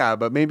look. Yeah,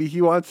 but maybe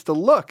he wants to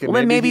look. And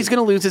Well, then maybe he's going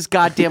to lose his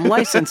goddamn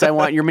license. I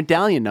want your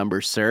medallion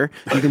number, sir.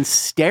 You've been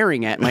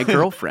staring at my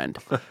girlfriend,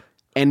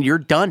 and you're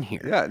done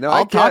here. Yeah, no, I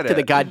I'll talk get to the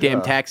it. goddamn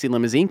Yeah. taxi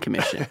limousine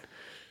commission.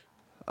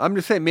 I'm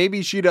just saying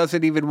maybe she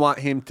doesn't even want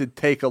him to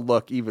take a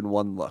look, even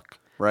one look,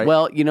 right?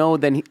 Well,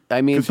 then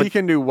because he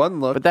can do one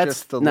look, but that's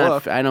just to not.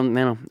 look. I don't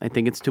know. I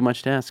think it's too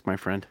much to ask, my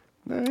friend.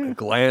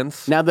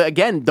 glance. Now,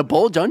 the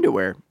bulge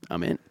underwear.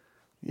 I'm in.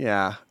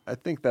 Yeah, I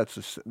think that's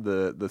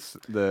the It's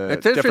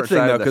different interesting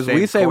side though of the because same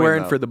we say coin, we're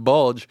in though. for the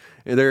bulge.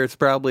 There's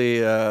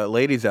probably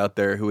ladies out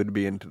there who would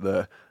be into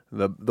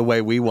the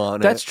way we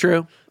want That's it.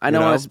 true. I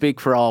don't know? want to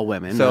speak for all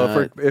women.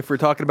 So if we're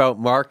talking about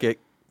market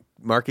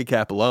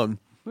cap alone,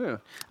 Yeah.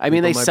 I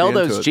mean, they People might sell be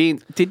into those it.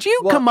 jeans. Did you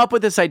come up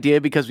with this idea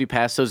because we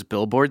passed those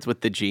billboards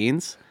with the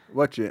jeans?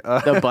 What you?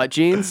 The butt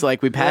jeans?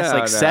 Like, we passed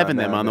No, seven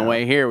no, them on the no.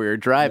 way here. We were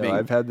driving. No,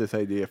 I've had this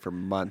idea for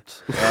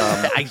months.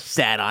 I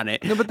sat on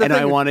it, but the and I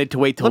thing- wanted to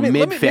wait till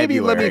mid-February.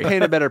 Let me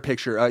paint a better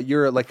picture.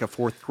 You're like a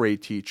fourth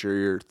grade teacher.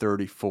 You're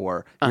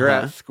 34. You're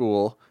at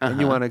school, and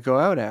you want to go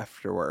out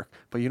after work,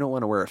 but you don't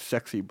want to wear a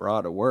sexy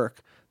bra to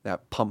work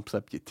that pumps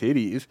up your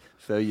titties.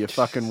 So you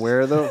fucking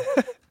wear the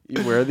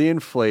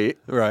inflate,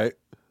 Right.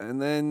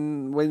 and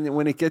then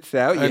when it gets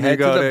out, you And head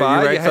go to the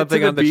bar. you write head something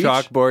to the on the beach.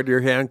 chalkboard. Your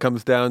hand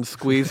comes down,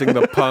 squeezing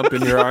the pump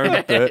in your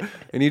armpit,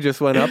 and you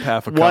just went up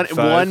half a cup one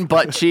size.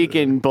 butt cheek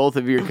in both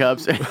of your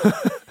cups.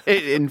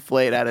 It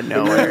inflate out of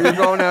nowhere. You're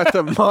going out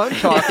to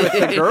Montauk with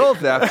the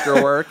girls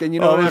after work, and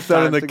you All don't of a have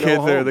sudden, time the to kids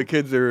go are home. the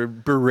kids are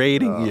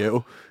berating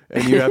you,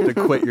 and you have to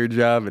quit your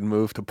job and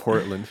move to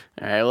Portland.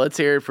 All right, let's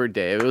hear it for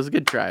Dave. It was a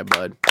good try,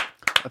 bud.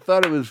 I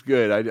thought it was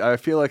good. I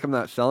feel like I'm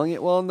not selling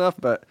it well enough,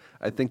 but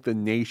I think the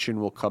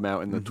nation will come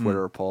out in the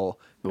Twitter poll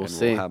We'll and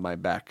see. will have my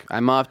back.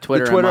 I'm off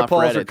Twitter. The Twitter I'm off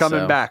polls Reddit, are coming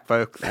so- back,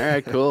 folks. All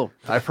right, cool.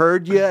 I've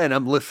heard you, and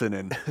I'm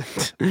listening.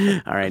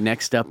 All right,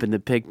 next up in the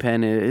pig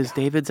pen is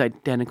David's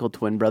identical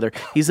twin brother.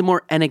 He's the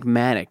more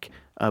enigmatic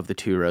of the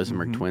two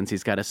Rosenberg twins.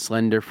 He's got a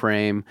slender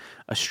frame,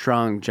 a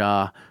strong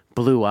jaw,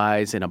 blue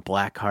eyes, and a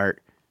black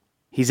heart.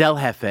 He's El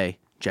Jefe,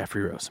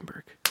 Jeffrey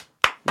Rosenberg.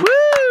 Woo!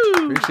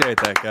 Appreciate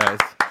that, guys.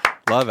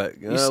 Love it.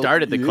 You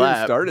started the You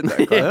clap. started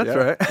that. Clap,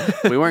 That's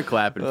right. We weren't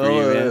clapping for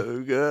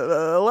you, man.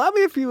 Allow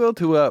me, if you will,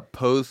 to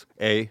pose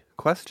a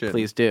question.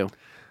 Please do.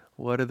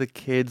 What are the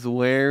kids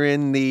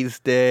wearing these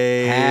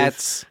days?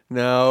 Hats.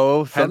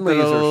 No, something Henleys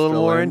a are little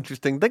still more in.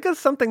 interesting. Think of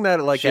something that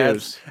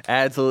Shoes.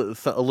 adds a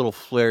little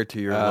flair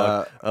to your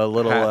look. A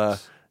little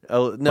hats.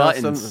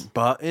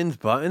 Buttons.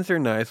 Buttons are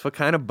nice. What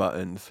kind of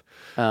buttons?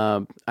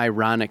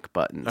 Ironic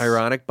buttons.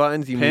 Ironic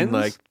buttons? You mean Pins?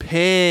 like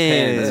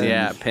pins? Pins.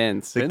 Yeah,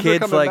 pins. The Pins are kids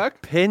coming like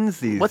back? pins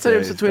these What's the days,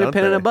 difference between a don't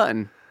pin and a they?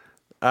 button?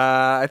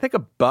 I think a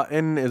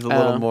button is a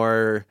little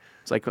more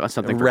It's like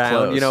something for round,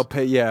 clothes. you know.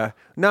 Yeah,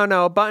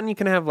 no, a button you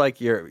can have like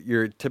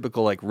your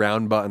typical like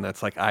round button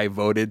that's like I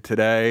voted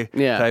today,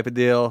 Yeah. type of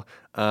deal.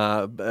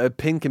 A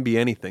pin can be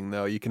anything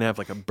though. You can have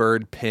like a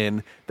bird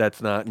pin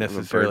that's not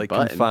necessarily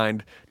button.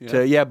 confined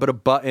to but a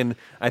button.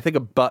 I think a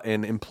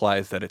button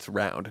implies that it's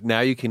round.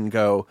 Now you can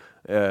go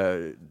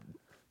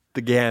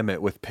the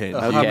gamut with pins.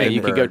 Okay,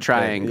 you could go Hummingbird,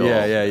 triangle.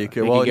 Yeah, you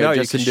could. You Well, could go no,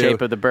 just you the can shape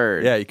do, of the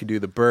bird. Yeah, you could do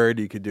the bird.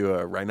 You could do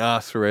a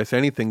rhinoceros.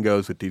 Anything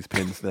goes with these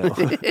pins now.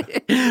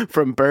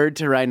 From bird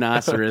to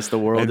rhinoceros, the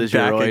world And is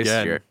your back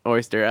again.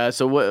 oyster.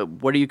 So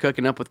what are you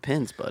cooking up with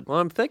pins, bud? Well,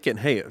 I'm thinking,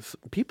 hey, if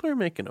people are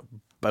making a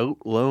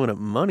boatload of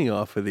money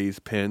off of these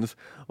pins.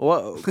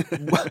 What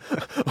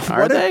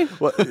Are they?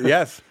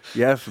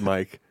 Yes,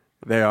 Mike,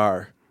 they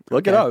are.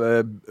 Look it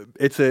up.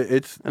 It's I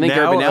think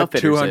now Urban a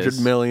Outfitters $200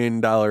 is.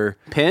 million.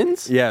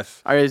 Pins?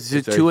 Yes, Or is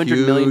it It's a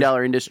 $200 million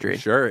huge- industry?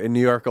 Sure, in New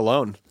York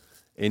alone.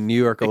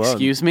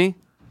 Excuse me?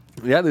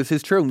 Yeah, this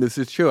is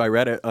true. I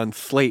read it on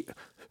Slate.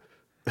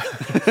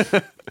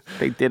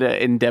 They did an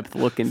in-depth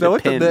look into So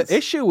pins. the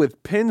issue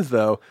with pins,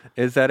 though,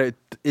 is that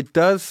it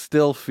does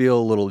still feel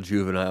a little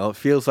juvenile. It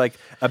feels like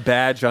a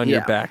badge on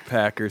your Yeah.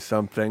 backpack or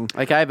something.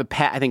 Like I have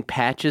I think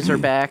patches are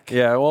back.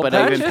 Yeah, well, but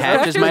even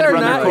patches might are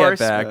run not the course.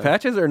 yet back.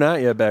 Patches are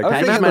not yet back. I was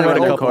Patches thinking might run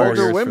that a couple more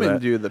older years women for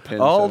that. do the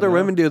pins. Older though, no?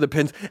 women do the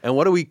pins. And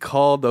what do we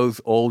call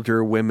those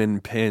older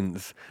women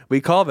pins?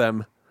 We call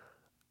them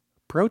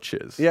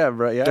brooches. Yeah,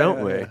 right. Yeah, don't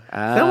yeah, we?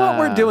 yeah. Then what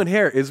we're doing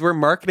here is we're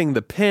marketing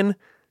the pin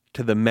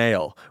to the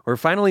male. We're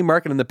finally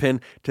marketing the pin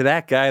to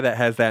that guy that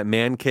has that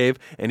man cave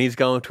and he's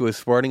going to a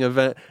sporting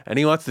event and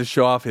he wants to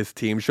show off his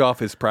team, show off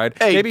his pride.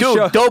 Hey, Maybe dude,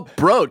 show- dope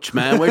brooch,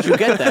 man. Where'd you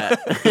get that?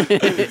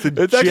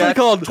 It's actually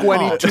called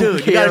 22. Oh,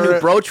 dude, you got a new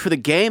brooch for the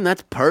game?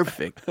 That's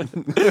perfect.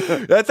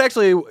 That's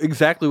actually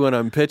exactly what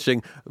I'm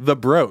pitching. The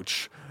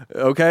brooch.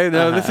 Okay?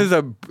 Now, this is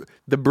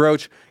the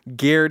brooch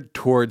geared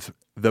towards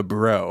the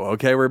bro.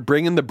 Okay? We're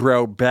bringing the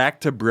bro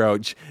back to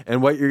brooch.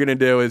 And what you're going to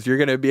do is you're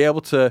going to be able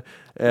to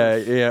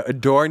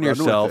adorn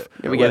yourself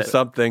it. we get with it.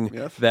 something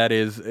Yes. that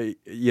is,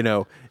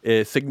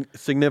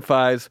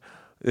 signifies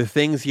the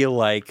things you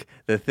like,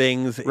 the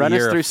things Run us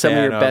you're through a some of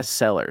fan your best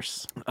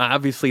sellers.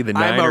 Obviously, the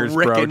I'm Niners a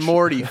Rick brooch. and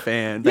Morty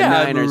fan. The Yeah,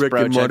 Niners Rick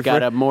and brooch. I Morty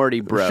got for- a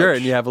Morty brooch. Sure,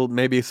 and you have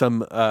maybe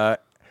some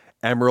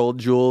emerald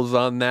jewels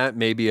on that,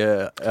 maybe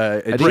a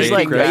Are these Brady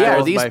like crystal.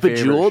 are these my favorite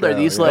bejeweled? Are show,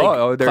 these yeah. like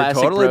oh, they're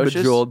classic totally brooches?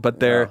 bejeweled, but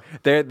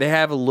they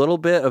have a little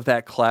bit of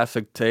that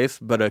classic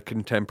taste, but a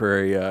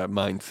contemporary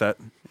mindset.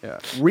 Yeah.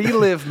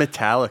 Relive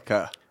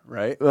Metallica,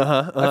 right?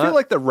 I feel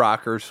like the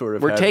rockers sort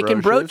of We're had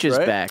taking brooches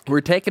right? back. We're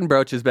taking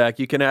brooches back.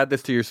 You can add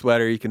this to your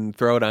sweater. You can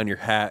throw it on your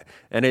hat,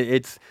 and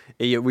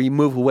we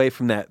move away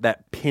from that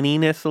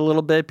pinniness a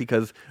little bit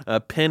because a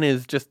pin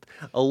is just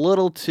a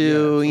little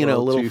too, It's a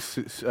little. too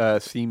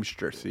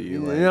seamstressy.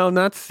 Like.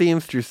 Not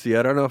seamstressy.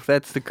 I don't know if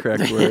that's the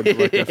correct word.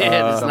 It's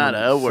not a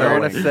I want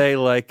word. to say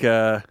like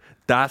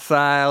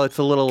docile. It's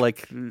a little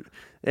like,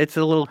 it's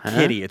a little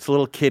kitty. It's a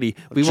little kitty.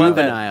 We want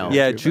Juvenile. that.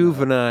 Yeah,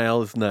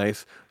 juvenile is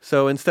nice.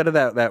 So instead of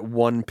that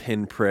one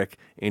pin prick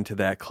into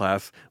that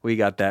class, we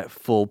got that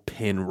full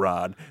pin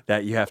rod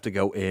that you have to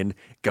go in,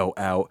 go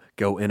out,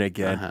 go in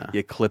again.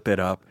 You clip it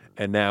up,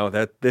 and now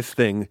this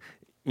thing,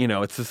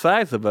 it's the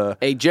size of a.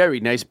 Hey Jerry,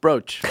 nice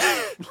brooch.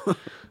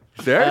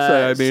 Seriously,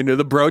 I mean,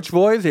 the brooch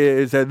boys,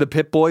 is that the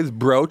Pit Boys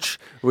brooch?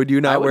 Would you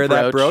not wear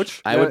that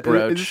brooch? I would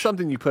brooch. Is this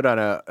something you put on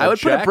a I would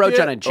put a brooch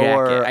on a jacket.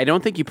 or- I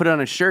don't think you put it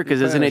on a shirt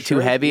because isn't it too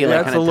heavy? Yeah, Like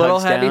That's kind a of little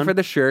tugs heavy down? for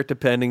the shirt,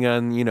 depending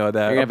on, that. You're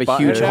gonna have a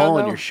huge hole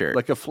in your shirt.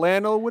 Like a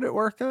flannel, would it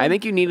work on? I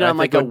think you need it I on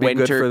like think a it would be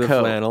good for winter the coat,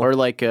 flannel. or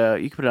like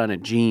you could put it on a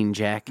jean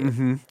jacket.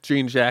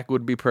 Jean jack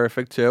would be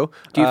perfect, too.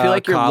 Do you feel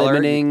like you're Collar,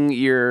 limiting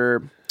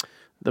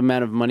the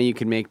amount of money you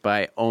can make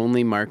by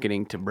only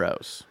marketing to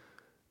bros?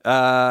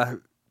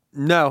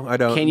 No, I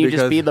don't. Can you just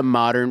because- be the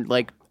modern,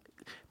 like,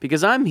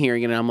 because I'm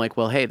hearing it and I'm like,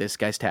 well, hey, this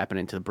guy's tapping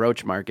into the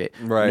brooch market.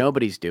 Right.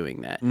 Nobody's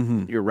doing that.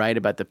 You're right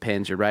about the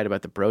pins. You're right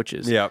about the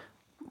brooches. Yeah.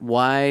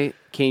 Why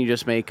can't you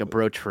just make a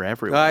brooch for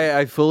everyone?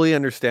 I fully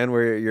understand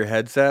where your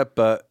head's at,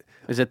 but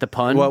Is it the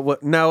pun?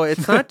 no,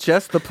 it's not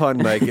just the pun,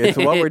 Mike. It's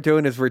what we're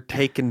doing is we're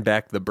taking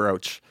back the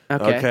brooch.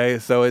 Okay.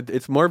 So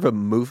it's more of a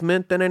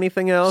movement than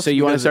anything else. So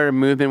you want to because- start a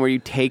movement where you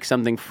take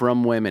something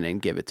from women and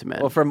give it to men?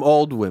 Well, from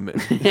old women.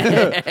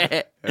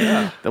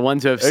 The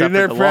ones who have And suffered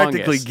they're the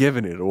practically longest.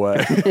 giving it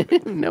away.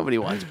 Nobody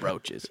wants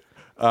brooches.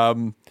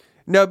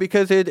 No,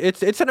 because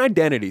it's an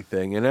identity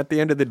thing, and at the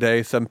end of the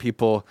day, some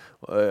people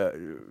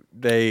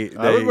they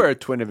I would wear a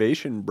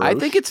Twinnovation brooch. I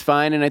think it's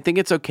fine, and I think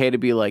it's okay to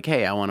be like,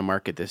 hey, I want to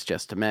market this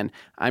just to men.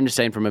 I'm just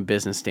saying from a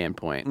business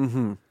standpoint.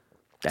 Mm-hmm.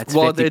 That's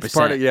 50%. it's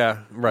part of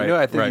right.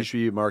 I think right. you should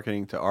be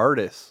marketing to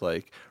artists,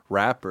 like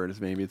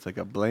rappers. Maybe it's like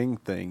a bling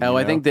thing. Oh, you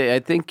I know?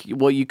 think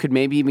well, you could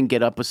maybe even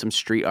get up with some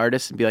street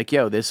artists and be like,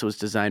 yo, this was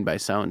designed by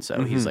so and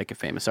so. He's like a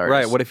famous artist.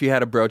 Right. What if you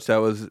had a brooch that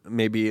was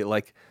maybe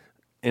like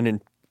an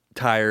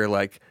entire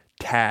like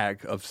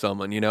tag of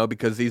someone,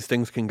 because these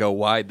things can go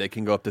wide. They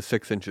can go up to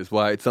 6 inches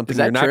wide. Something Is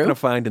that you're not true? going to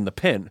find in the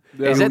pin.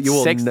 Is it you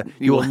will six-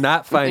 you will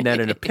not find that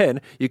in a pin.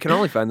 You can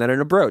only find that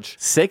in a brooch.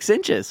 6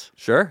 inches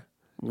Sure.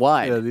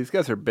 wide? Yeah, these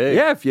guys are big.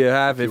 Yeah, if you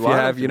have want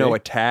it to be. a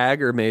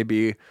tag or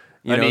maybe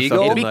An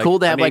eagle? It'd be like, cool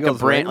to have an like a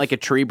eagle's branch, wings? like a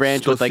tree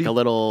branch with like Stussy. a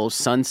little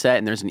sunset,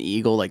 and there's an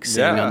eagle like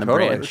sitting on the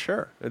totally. branch.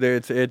 Sure.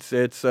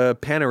 It's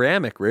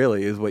panoramic,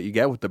 really, is what you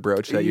get with the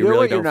brooch that you know really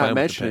what don't you're not find with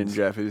the mentioning, pins.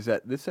 Jeff, is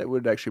that this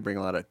would actually bring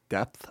a lot of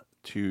depth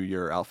to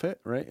your outfit,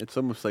 right? It's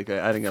almost like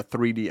adding a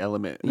 3D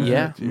element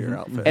Yeah. to your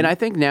outfit. And I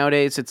think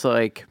nowadays it's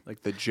like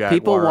like the Jaguar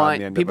people on want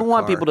the end people of a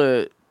want car. people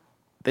to.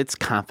 It's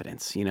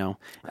confidence,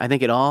 I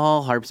think it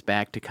all harps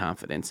back to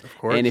confidence. Of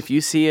course. And if you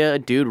see a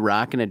dude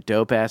rocking a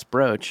dope ass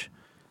brooch,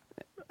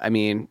 I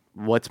mean,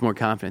 what's more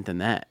confident than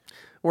that?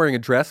 Wearing a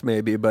dress,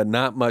 maybe, but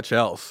not much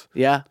else.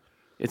 Yeah.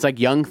 It's like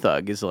Young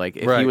Thug is like,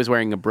 if he Right. was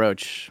wearing a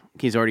brooch,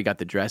 he's already got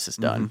the dresses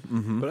done.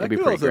 But I That'd be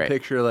could pretty also great.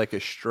 picture like a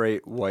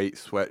straight white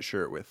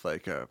sweatshirt with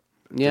like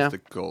Yeah. just a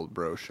gold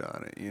brooch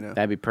on it,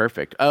 That'd be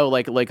perfect. Oh,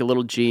 like a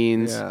little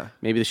jeans, Yeah.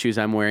 maybe the shoes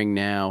I'm wearing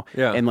now,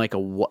 Yeah. and like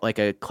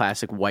a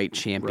classic white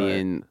champion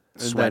And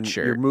then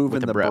sweatshirt. you're moving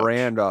with a the brooch.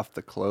 brand off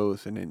the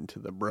clothes and into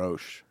the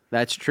brooch.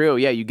 That's true.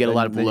 Yeah, you get a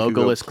lot of then you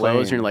go logoless clothes,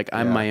 and plain. you're like,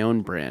 I'm Yeah. my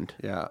own brand.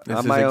 Yeah, This I'm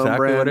is my own exactly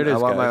brand. what it is, I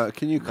want guys. my.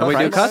 Can you And we do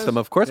customize? custom.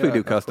 Of course we Yeah, do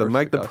of custom. course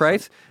Mike, we the custom.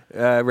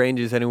 price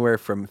ranges anywhere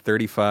from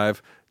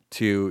 $35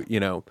 to,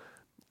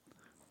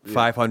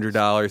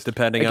 $500,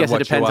 depending I on guess it what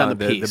depends you on want,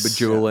 the piece.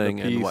 bejeweling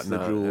The and piece, whatnot.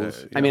 the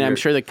jewels. I mean, I'm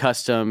sure the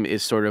custom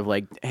is sort of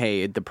like,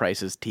 hey, the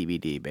price is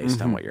TBD based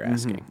on what you're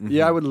asking.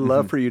 Yeah, I would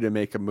love for you to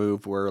make a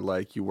move where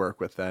like you work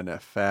with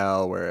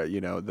NFL, where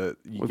you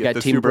We've get got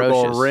the team Super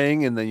Bowl brooches.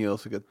 ring, and then you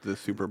also get the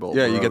Super Bowl.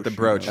 Yeah, you get the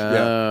brooch. you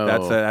know? Yeah,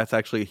 Oh. that's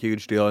actually a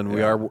huge deal, and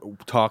we are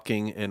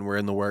talking, and we're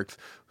in the works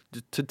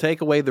to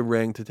take away the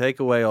ring, to take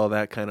away all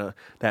that kind of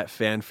that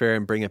fanfare,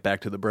 and bring it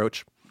back to the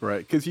brooch. Right,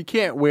 because you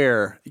can't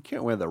wear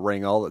the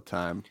ring all the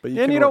time, but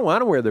And you don't want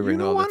to wear the ring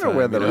all the wanna time.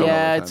 wear the you know? ring. all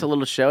Yeah, the it's a time.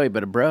 little showy,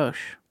 but a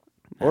brooch.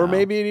 or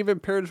maybe it even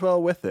pairs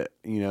well with it.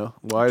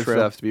 Why does it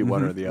have to be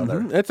one or the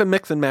other? It's a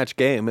mix and match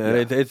game,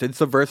 and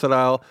it's a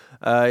versatile,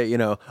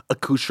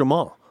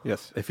 accoutrement.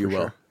 Yes, if you for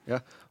will. sure. Yeah.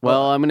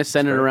 Well, I'm going to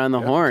send it around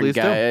the horn, please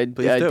do. guy.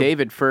 Please do.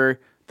 David, for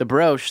the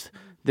brooch,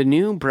 the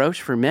new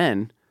brooch for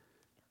men.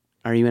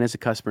 Are you in as a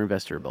customer,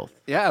 investor, or both?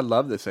 Yeah, I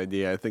love this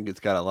idea. I think it's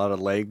got a lot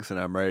of legs, and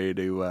I'm ready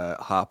to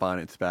hop on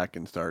its back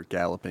and start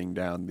galloping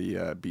down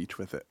the beach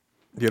with it.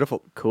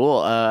 Beautiful. Cool.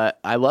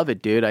 I love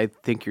it, dude. I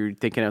think you're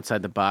thinking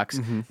outside the box,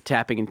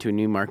 tapping into a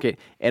new market.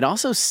 It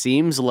also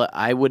seems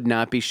I would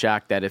not be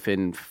shocked that if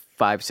in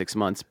 5-6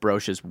 months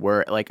brooches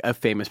were like a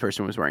famous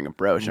person was wearing a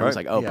brooch, and I was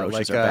like, oh, Yeah,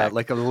 brooches like are back.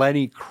 like a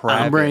Lenny Kravitz.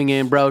 I'm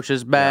bringing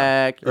brooches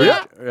back.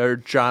 Or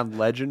John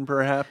Legend,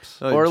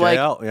 perhaps. Or like,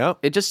 JL, yeah.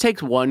 it just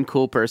takes one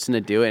cool person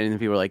to do it, and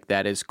people are like,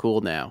 that is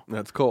cool now.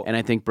 That's cool. And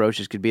I think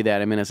brooches could be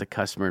that. I'm in as a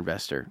customer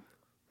investor.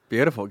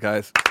 Beautiful,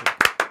 guys.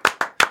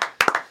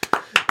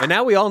 And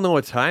now we all know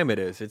what time it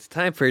is. It's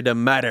time for the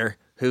matter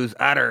who's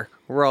otter.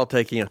 We're all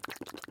taking a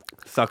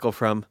suckle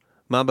from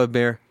Mamba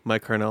Bear,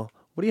 Mike Carnell.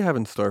 What do you have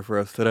in store for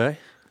us today?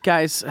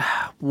 Guys,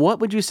 what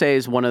would you say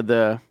is one of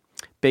the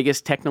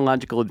biggest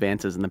technological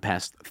advances in the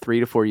past 3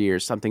 to 4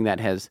 years, something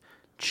that has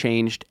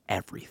changed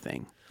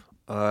everything?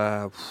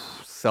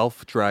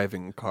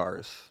 Self-driving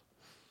cars.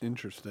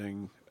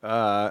 Interesting.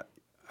 I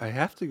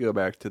have to go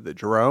back to the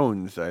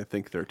drones. I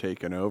think they're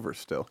taking over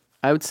still.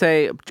 I would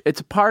say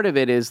it's a part of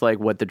it is like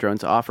what the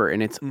drones offer,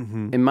 and it's,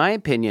 in my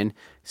opinion,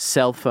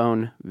 cell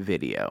phone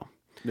video.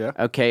 Yeah.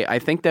 Okay, I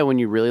think that when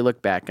you really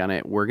look back on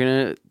it, we're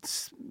going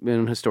to,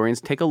 when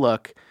historians take a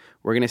look,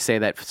 we're going to say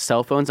that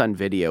cell phones on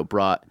video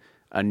brought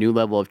a new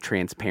level of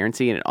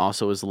transparency, and it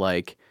also was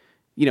like,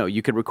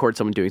 you could record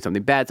someone doing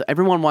something bad. So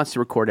everyone wants to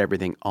record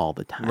everything all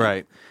the time.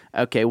 Right.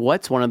 Okay,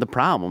 what's one of the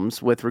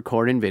problems with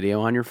recording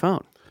video on your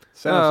phone?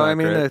 Sounds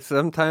not great.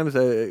 Sometimes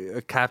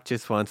a cop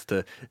just wants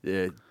to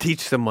teach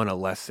someone a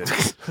lesson.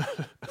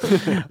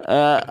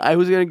 I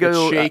was going to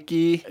go... It's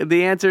shaky.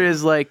 The answer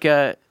is like,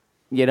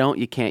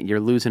 you can't. You're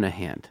losing a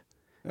hand.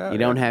 You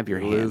don't have your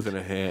hand. Losing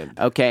a hand.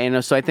 Okay,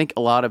 and so I think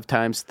a lot of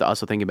times,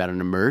 also thinking about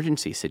an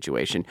emergency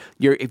situation,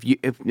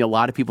 if a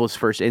lot of people's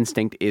first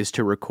instinct is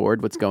to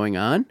record what's going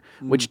on,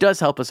 which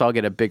does help us all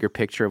get a bigger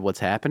picture of what's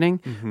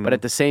happening. But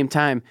at the same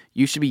time,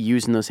 you should be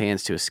using those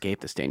hands to escape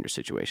this dangerous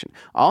situation.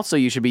 Also,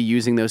 you should be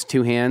using those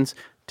two hands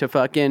to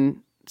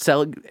fucking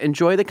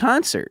enjoy the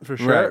concert. For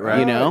sure,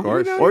 right. Of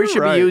course. Or you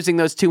should right. be using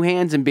those two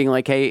hands and being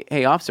like,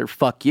 hey, officer,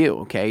 fuck you,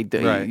 okay?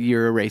 Right.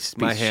 You're a racist piece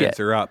My of hands shit.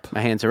 are up.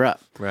 My hands are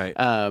up. Right.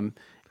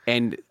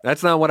 And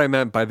That's not what I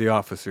meant by the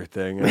officer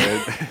thing.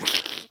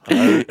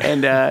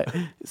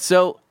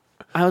 so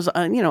I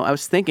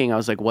was thinking, I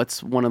was like,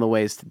 what's one of the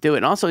ways to do it?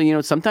 And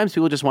also, sometimes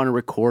people just want to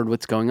record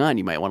what's going on.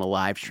 You might want to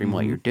live stream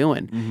while you're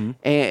doing.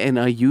 And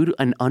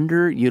an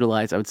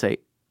underutilized, I would say,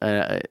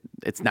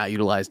 it's not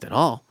utilized at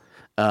all.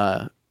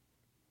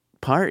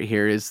 Part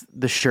here is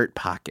the shirt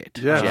pocket,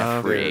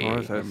 Jeffrey.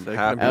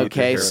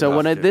 Okay, so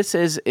one of this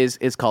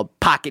is called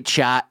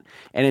PocketShot,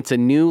 and it's a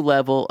new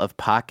level of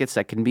pockets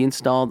that can be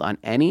installed on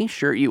any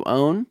shirt you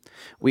own.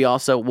 We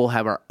also will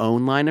have our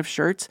own line of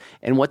shirts,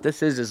 and what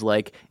this is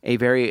like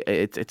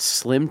it's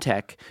slim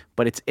tech,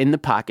 but it's in the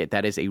pocket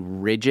that is a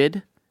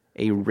rigid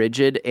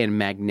and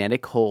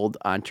magnetic hold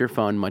onto your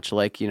phone, much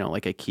like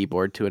like a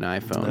keyboard to an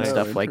iPhone and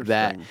stuff like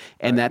that.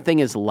 And that thing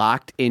is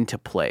locked into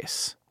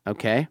place.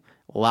 Okay.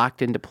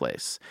 Locked into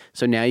place.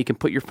 So now you can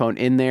put your phone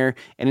in there,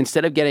 and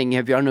instead of getting,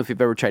 I don't know if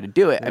you've ever tried to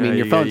do it. I mean,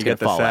 your phone's going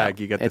to fall out.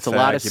 It's a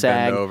lot of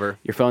sag.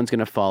 Your phone's going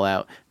to fall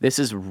out. This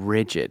is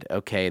rigid,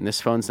 okay? And this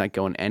phone's not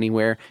going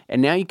anywhere.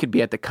 And now you could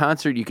be at the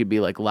concert. You could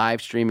be like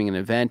live streaming an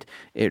event.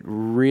 It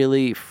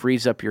really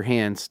frees up your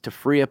hands to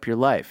free up your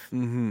life.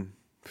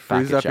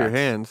 Frees up your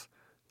hands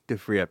to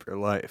free up your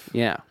life.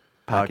 Yeah.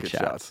 Pocket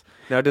shots.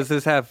 Now, does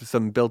this have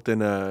some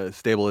built-in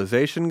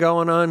stabilization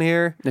going on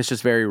here? It's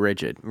just very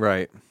rigid.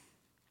 Right.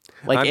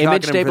 Like I'm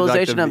image talking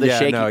stabilization of the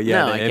shaking. No,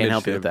 I can't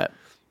help you with that.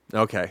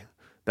 Okay,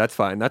 that's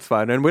fine.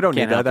 And we don't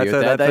Can't need that. help you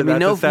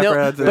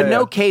with that.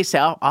 No case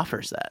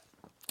offers that.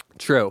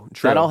 True.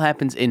 That all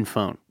happens in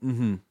phone.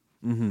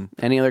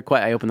 Any other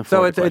question? I open the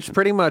floor. So it's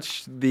pretty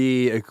much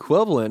the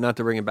equivalent, not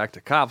to bring it back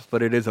to cops,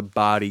 but it is a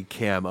body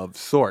cam of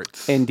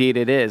sorts. Indeed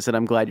it is, and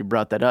I'm glad you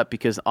brought that up,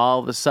 because all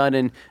of a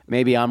sudden,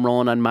 maybe I'm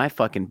rolling on my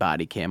fucking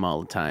body cam all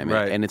the time,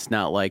 right. and it's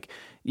not like,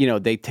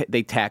 they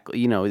tackle,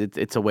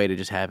 it's a way to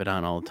just have it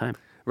on all the time.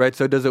 Right,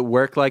 so does it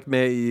work like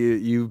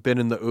you've been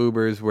in the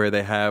Ubers where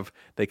they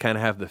kind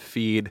of have the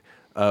feed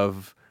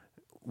of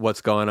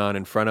what's going on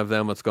in front of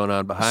them, what's going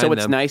on behind them. So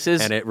what's nice is...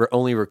 And it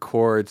only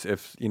records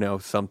if,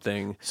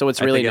 something... So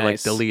it's really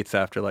nice. nice. It deletes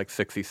after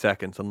 60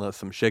 seconds unless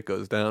some shit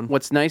goes down.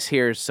 What's nice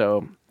here, there's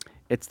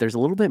a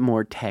little bit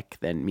more tech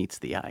than meets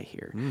the eye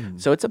here.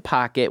 So it's a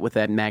pocket with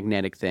that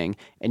magnetic thing,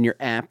 and your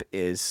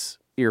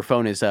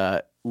phone is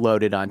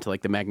loaded onto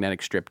the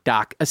magnetic strip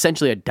dock,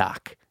 essentially a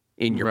dock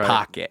in your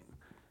pocket.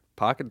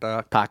 Pocket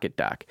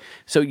dock.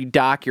 So you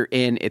dock, you're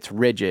in, it's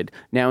rigid.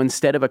 Now,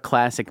 instead of a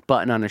classic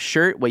button on a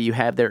shirt, what you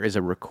have there is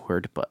a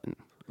record button.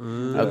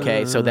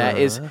 Okay, so that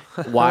is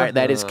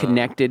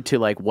connected to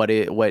what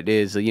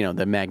is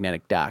the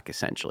magnetic dock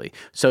essentially.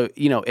 So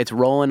it's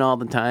rolling all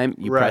the time.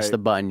 You press the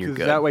button, you're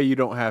good. That way you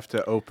don't have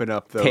to open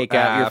up the take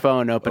app, out your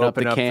phone, open up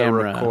the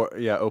camera.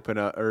 Open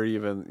up or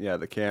even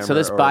the camera. So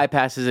this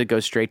bypasses it,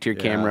 goes straight to your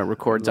camera,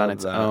 records on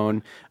its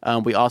own.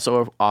 We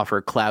also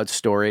offer cloud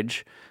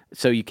storage.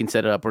 So you can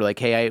set it up where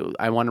hey,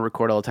 I want to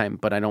record all the time,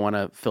 but I don't want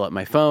to fill up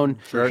my phone.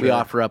 We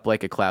offer up a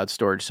cloud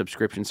storage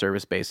subscription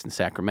service based in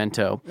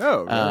Sacramento.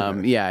 Oh,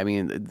 nice. Yeah. I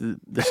mean,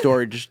 the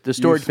storage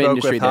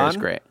industry there is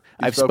great.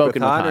 I've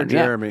spoken with Han or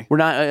Jeremy. Yeah. We're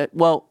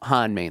not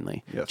Han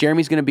mainly. Yes.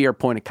 Jeremy's going to be our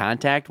point of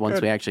contact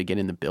once we actually get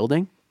in the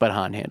building. But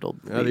Han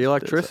handled. The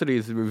electricity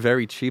is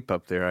very cheap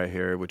up there, I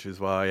hear, which is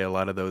why a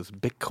lot of those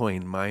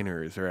Bitcoin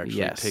miners are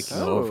actually taking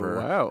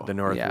over the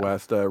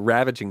Northwest,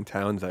 ravaging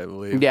towns, I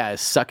believe. Yeah,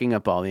 sucking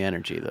up all the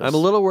energy. I'm a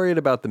little worried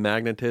about the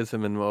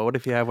magnetism, and what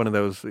if you have one of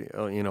those,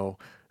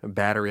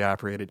 battery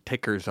operated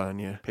tickers on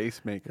you.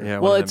 Pacemaker. Yeah.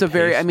 Well, one of it's them a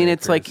very. I mean,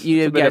 it's like pacemakers.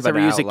 you a bit guys of ever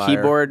an use a outlier.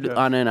 keyboard Yeah.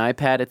 on an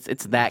iPad?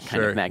 It's that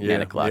kind Sure, of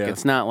magnetic yeah, lock. yeah.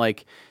 It's not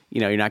like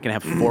you're not gonna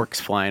have forks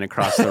flying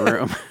across the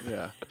room.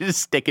 Yeah.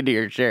 Just stick it to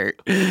your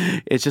shirt.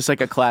 It's just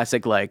like a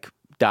classic like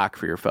dock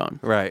for your phone.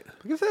 Right.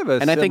 I guess I have a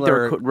And I think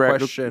there similar were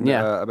question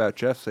about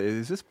Jeff.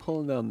 Is this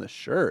pulling down the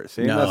shirt?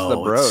 See, No, that's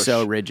the brooch. it's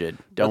so rigid.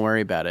 Don't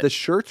worry about it. The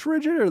shirt's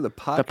rigid or the The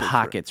pocket?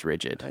 pocket's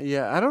rigid.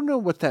 Yeah, I don't know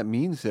what that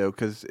means though,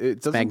 because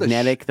it doesn't.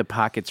 Magnetic. The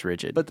pocket's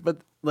rigid. But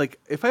like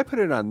if I put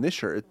it on this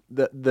shirt,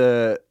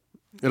 the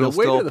It'll the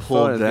weight still of the pull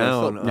phone is gonna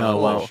down still- No, it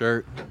on won't. the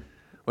shirt.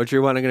 What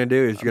you're going to do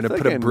is you're going to put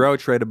a thinking-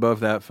 brooch right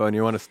above that phone.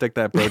 You want to stick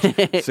that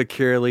brooch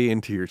securely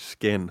into your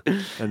skin,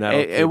 and that'll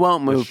it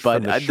won't move.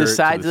 from But the the shirt to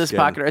sides of the this skin.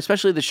 pocket,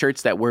 especially the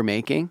shirts that we're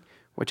making,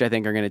 which I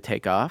think are going to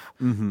take off.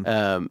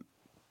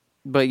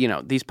 But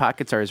these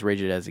pockets are as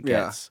rigid as it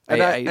Yeah, gets.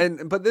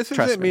 but this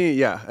trust isn't me.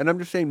 Yeah, and I'm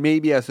just saying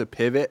maybe as a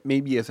pivot,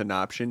 maybe as an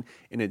option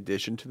in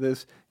addition to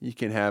this, you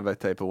can have a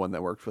type of one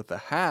that works with a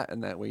hat,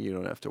 and that way you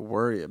don't have to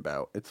worry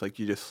about. It's like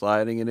you just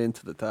sliding it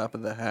into the top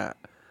of the hat.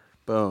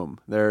 Boom,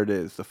 there it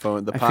is. The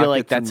phone. The I feel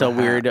like pocket's that's in a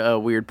the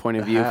hat. weird point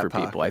of The view hat for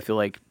people. pocket. I feel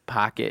like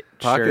pocket's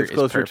Pocket's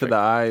closer is to the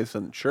eyes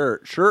and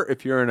shirt. Shirt,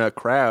 if you're in a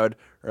crowd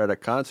or at a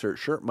concert,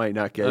 shirt might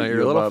not get you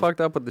You're a little above.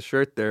 fucked up with the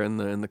shirt there in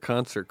the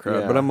concert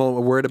crowd, Yeah. but I'm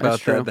worried about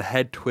true. the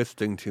head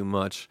twisting too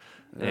much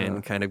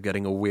and kind of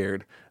getting a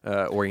weird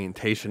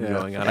orientation Yeah.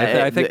 going on.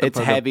 I think it's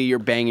the heavy. You're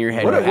banging your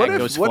head. What Your if, head what,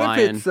 goes if, what,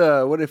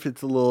 flying. what if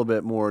it's a little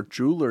bit more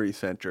jewelry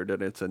centered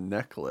and it's a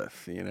necklace,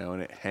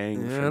 and it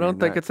hangs? Yeah, from I don't your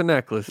think neck? it's a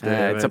necklace. it's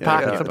David. a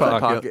pocket. It's a It's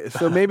pocket.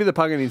 So maybe the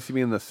pocket needs to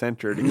be in the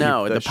center. To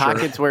No, keep the shirt.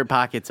 pocket's where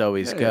pockets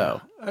always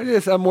go.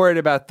 I'm worried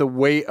about the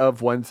weight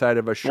of one side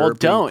of a shirt. Well, being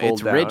don't. pulled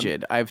It's down.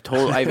 rigid. I can't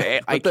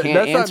That's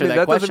answer that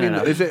doesn't question mean-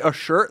 enough. Is it a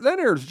shirt then,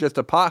 or is it just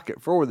a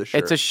pocket for the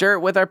shirt? It's a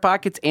shirt with our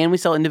pockets, and we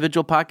sell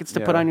individual pockets to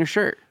put Yeah. on your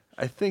shirt.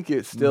 I think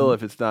it's still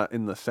if it's not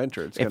in the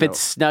center. It's If gonna- it's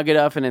snug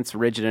enough and it's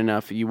rigid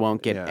enough, you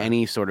won't get Yeah.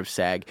 any sort of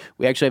sag.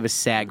 We actually have a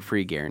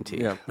sag-free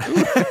guarantee. yeah.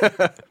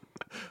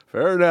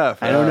 Fair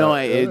enough. I don't know.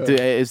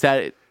 Is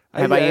that?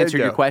 Have I answered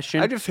your don't.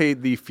 question? I just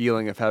hate the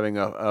feeling of having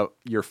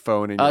your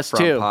phone in your Us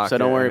front too. pocket. So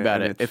don't worry and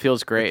about it. it's It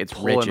feels great. It's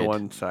pulling rigid.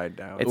 one side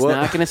down. It's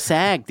not going to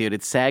sag, dude.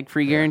 It's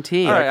sag-free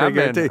guarantee. All right, I'm in.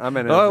 Guarantee. I'm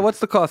in. Oh, what's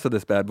the cost of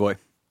this bad boy?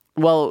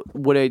 Well,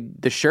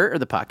 the shirt or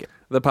the pocket?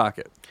 The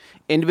pocket.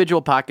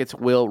 Individual pockets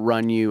will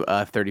run you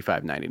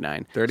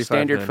 $35.99.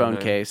 Standard phone $35.99.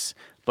 case.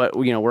 But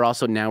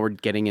we're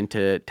getting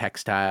into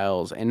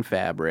textiles and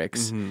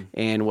fabrics,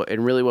 and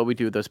really what we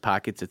do with those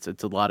pockets,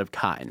 it's a lot of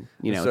cotton.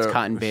 It's So-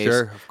 cotton based.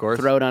 Sure, of course.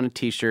 Throw it on a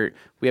t-shirt.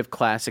 We have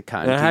classic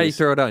cotton. Now, how do you tees.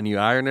 throw it on? You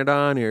iron it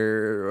on,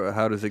 or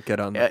how does it get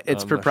on? It's on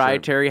the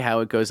proprietary how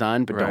it goes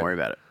on, but don't Right. worry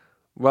about it. shirt?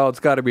 Well, it's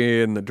got to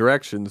be in the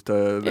directions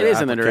to. It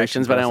is in the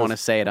directions, but I don't want to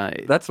say it on.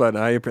 That's what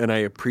I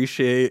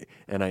appreciate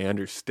and I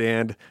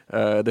understand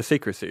the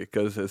secrecy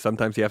because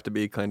sometimes you have to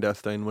be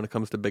clandestine when it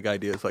comes to big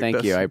ideas like Thank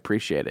this. you, I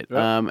appreciate it.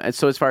 And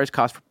so as far as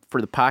cost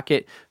for the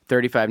pocket,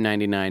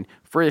 $35.99.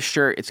 For the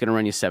shirt, it's going to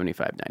run you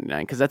 $75.99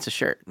 because that's a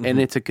shirt and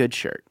it's a good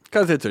shirt.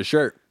 Because it's a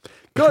shirt.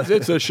 Because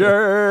it's a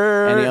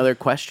shirt. Any other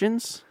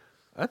questions?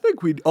 I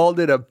think we all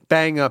did a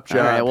bang up job.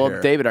 All right. Well,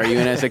 here. David, are you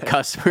in as a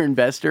customer,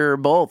 investor, or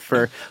both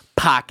for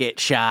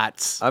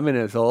PocketShots? I'm in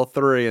as all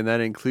three, and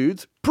that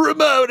includes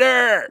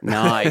promoter.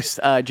 Nice.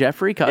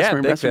 Jeffrey,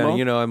 customer, big investor, fan.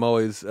 both? I'm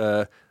always.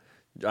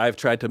 I've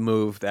tried to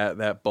move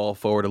that ball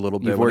forward a little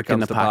bit You've when it worked in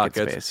comes the to pocket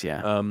pockets. space,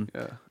 yeah.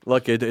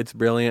 Look, it's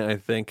brilliant. I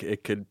think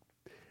it could.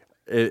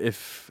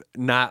 If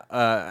not,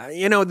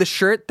 the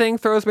shirt thing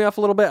throws me off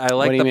a little bit. I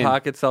like do you the mean?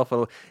 pocket itself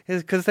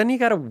because then you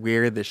got to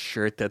wear the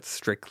shirt that's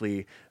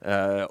strictly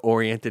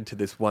oriented to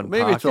this one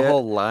Maybe pocket. it's a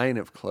whole line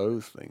of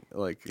clothes thing.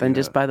 Then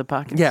just buy the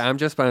pocket. Yeah, I'm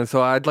just buying.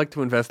 So I'd like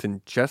to invest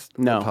in just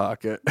No. the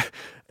pocket,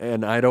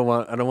 and I don't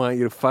want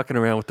you fucking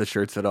around with the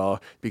shirts at all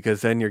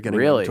because then you're getting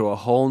Really? into a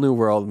whole new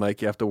world,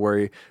 Mike. You have to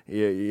worry,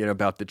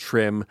 about the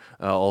trim,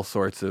 all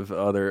sorts of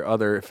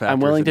other factors. I'm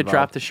willing to involved.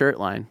 drop the shirt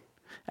line.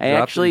 I'm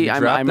Drop actually the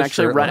running.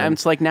 shirt line.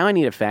 It's like now I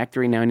need a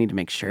factory. Now I need to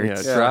make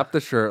shirts. Yeah, drop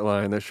the shirt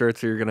line. The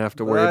shirts you're gonna have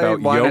to worry Right,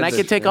 about. why- Yokes. And I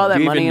could take all that Do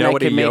you money even and know I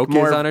what a could make yoke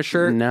more is on a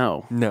shirt.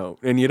 No.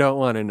 And you don't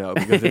want to know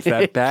because it's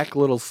that back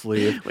little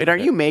sleeve. Wait,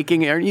 aren't you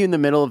in the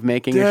middle of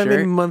making a I'm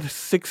shirt? in month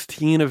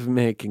 16 of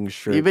making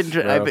shirts. You've been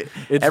bro.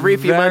 It's every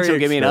few months very you'll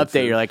give me an update.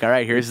 expensive. You're like, all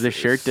right, here's the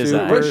shirt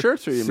design. What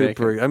shirts are you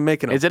Super. I'm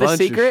making a Is it a bunch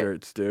secret? of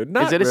shirts, dude.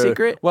 Not Is it a really.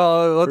 secret?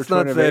 Well, let's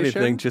For not say Twinnovation?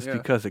 anything just Yeah.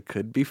 because it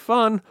could be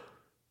fun.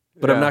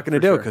 But I'm Yeah, not going to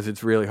for do it sure. because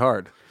it's really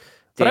hard.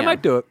 But I Damn.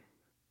 might do it.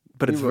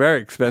 But it's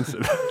very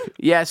expensive.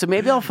 Yeah, so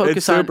maybe I'll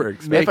focus on. super If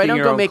expensive. I don't Making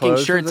your go own making clothes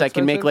is shirts, I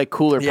can make expensive? like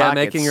cooler yeah, pockets.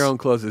 making your own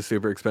clothes is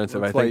super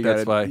expensive. I why think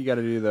that's why. you got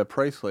to do the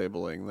price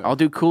labeling. though. I'll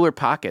do cooler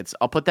pockets.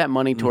 I'll put that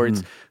money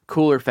towards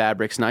cooler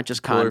fabrics, not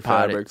just Cooler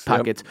fabrics, yep.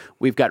 pockets.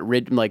 We've got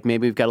maybe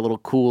we've got a little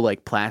cool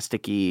like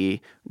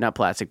plasticky, not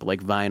plastic, but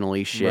like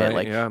vinyl-y shit. Right,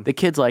 like yeah. the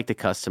kids like to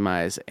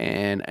customize,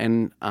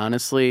 and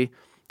honestly,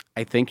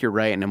 I think you're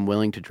right, and I'm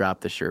willing to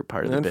drop the shirt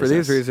part of the And for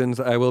business. these reasons,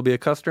 I will be a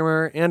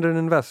customer and an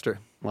investor.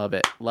 Love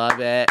it.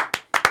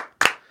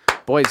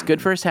 Boys,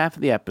 good first half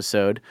of the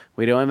episode.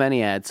 We don't have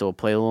any ads, so we'll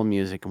play a little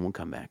music and we'll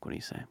come back. What do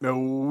you say?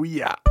 Oh,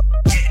 yeah.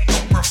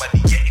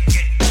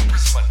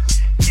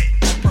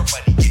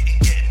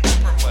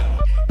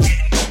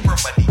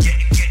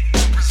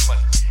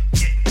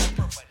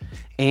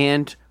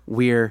 And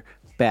we're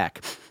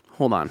back.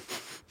 Hold on.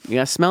 You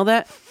guys smell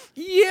that?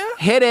 Yeah.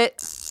 Hit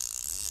it.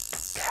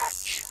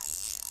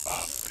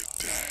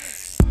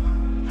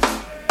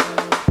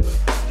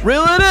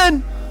 Reel it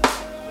in.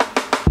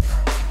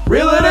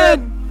 Reel it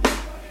in.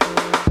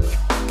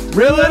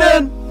 Reel it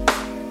in.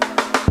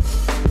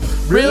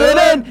 Reel it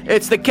in.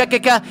 It's the catch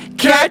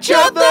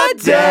of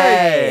the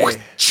day.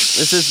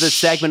 This is the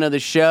segment of the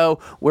show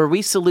where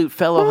we salute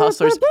fellow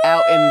hustlers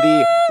out in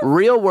the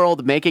real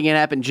world making it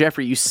happen.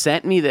 Jeffrey, you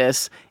sent me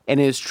this,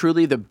 and it is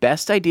truly the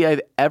best idea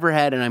I've ever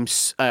had,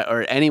 and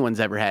or anyone's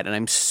ever had, and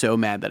I'm so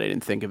mad that I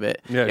didn't think of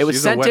it. Yeah, it was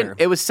she's a sent in. winner.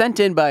 It was sent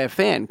in by a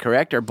fan,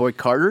 correct? Our boy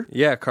Carter.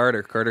 Yeah,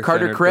 Carter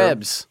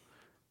Krebs.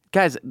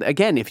 Guys,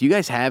 again, if you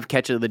guys have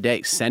catch of the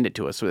day, send it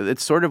to us.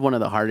 It's sort of one of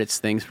the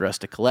hardest things for us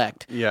to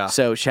collect. Yeah.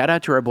 So shout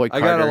out to our boy I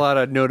Carter. got a lot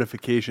of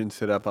notifications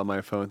set up on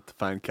my phone to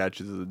find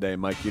catches of the day.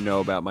 Mike, you know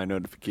about my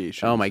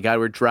notifications. Oh my God,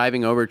 we're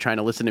driving over trying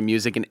to listen to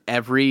music, and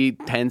every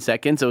 10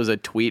 seconds it was a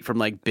tweet from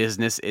like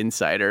Business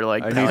Insider.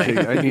 Like,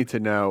 I need to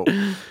know.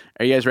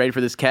 Are you guys ready for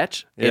this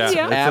catch? Yeah. It's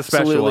Yeah. It's a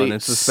absolutely special one.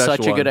 It's a special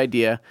such a good one.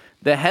 idea.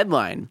 The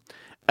headline: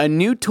 a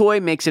new toy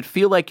makes it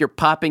feel like you're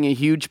popping a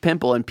huge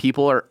pimple, and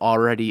people are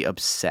already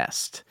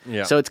obsessed.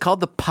 Yeah. So it's called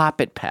the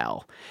Poppet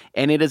Pal,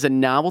 and it is a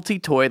novelty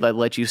toy that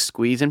lets you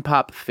squeeze and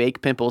pop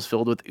fake pimples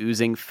filled with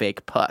oozing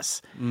fake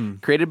pus.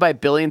 Created by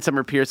Billy and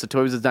Summer Pierce, the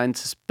toy was designed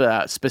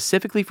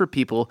specifically for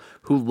people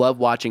who love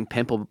watching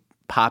pimple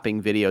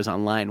popping videos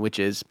online, which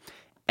is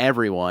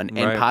everyone.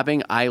 And Right.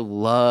 popping, I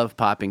love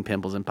popping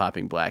pimples and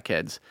popping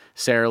blackheads.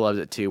 Sarah loves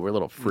it too. We're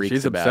little freaks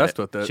She's about obsessed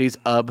it. with it. She's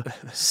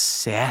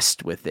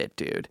obsessed with it,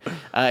 dude.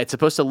 It's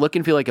supposed to look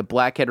and feel like a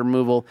blackhead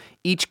removal.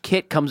 Each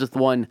kit comes with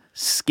one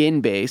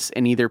skin base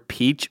in either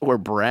peach or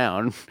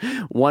brown,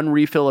 one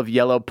refill of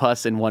yellow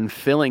pus, and one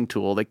filling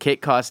tool. The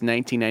kit costs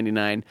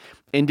 $19.99.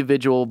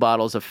 Individual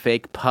bottles of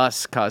fake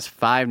pus cost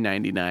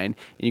 $5.99, and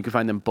you can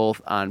find them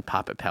both on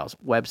Poppet Pal's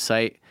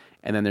website.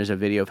 And then there's a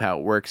video of how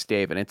it works,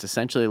 Dave, and it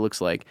essentially looks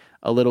like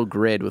a little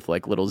grid with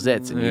like little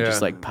zits, and you just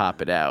Yeah. like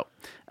pop it out.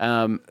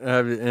 And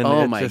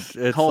Oh it's my-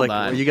 it's hold like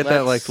on. you get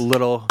that like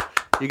little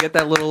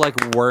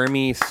like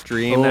wormy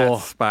stream, Oh. that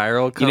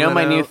spiral You coming know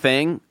my new out.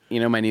 thing? You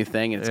know my new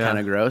thing? It's Yeah. kind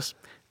of gross.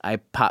 I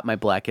pop my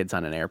blackheads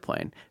on an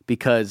airplane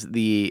because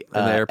the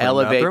In the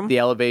airplane bathroom? the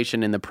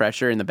elevation and the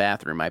pressure in the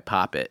bathroom, I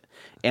pop it.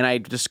 And I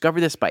discovered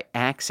this by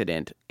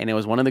accident, and it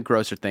was one of the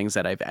grosser things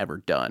that I've ever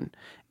done.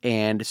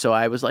 And so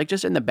I was like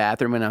just in the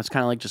bathroom, and I was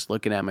kind of like just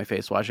looking at my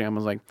face, washing. I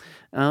was like,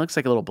 oh, it looks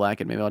like a little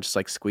blackhead. Maybe I'll just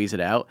like squeeze it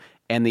out.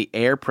 And the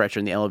air pressure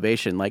and the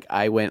elevation, like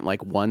I went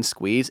like one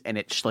squeeze, and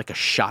it's just like a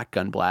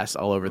shotgun blast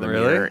all over the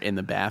Really? mirror in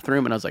the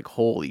bathroom. And I was like,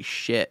 holy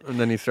shit. And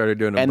then you started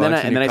doing a And then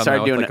bunch, I- and then you I come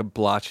started out doing with, like it- a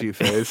blotchy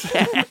face.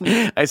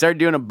 I started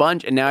doing a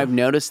bunch, and now I've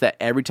noticed that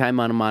every time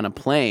I'm on a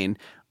plane,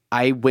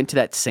 I went to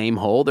that same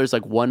hole. There's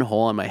like one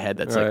hole on my head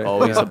that's like Right.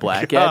 always Oh a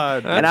blackhead.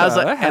 God. And I was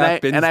like, That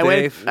happens, and I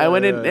Dave.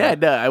 went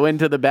in, I went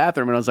to the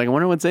bathroom, and I was like, I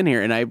wonder what's in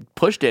here. And I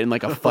pushed it, and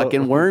like a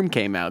fucking worm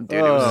came out, dude.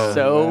 It was Oh,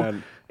 so.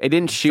 man. It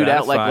didn't shoot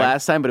out like Satisfying.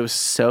 last time, but it was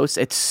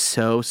it's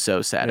so Yeah,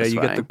 satisfying. you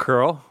get the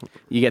curl. I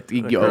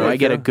curl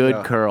get a too? good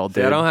Yeah. curl, See,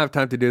 dude. I don't have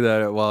time to do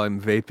that while I'm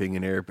vaping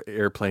in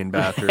airplane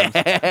bathrooms.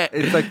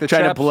 It's like the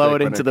Trying to blow chapstick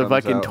it when into the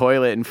comes fucking out.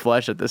 toilet and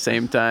flush at the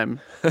same time.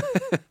 I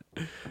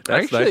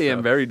That's actually nice, am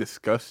though. very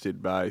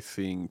disgusted by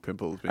seeing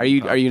pimples.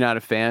 Being Are you not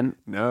a fan?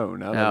 No,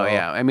 not at Oh all.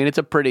 yeah. I mean, it's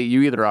a pretty.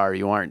 You either are or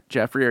you aren't.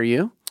 Jeffrey, are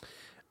you?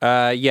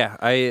 Yeah,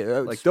 I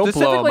Like, don't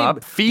blow 'em specifically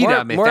up. Feed More-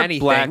 'em, if more anything.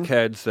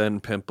 Blackheads than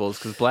pimples,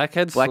 because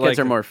blackheads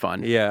Are more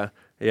fun. Yeah,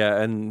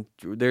 and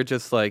they're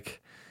just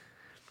like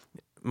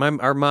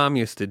our mom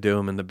used to do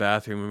them in the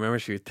bathroom. Remember,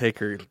 she would take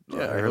her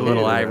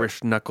little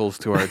Irish knuckles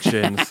to our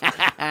chins.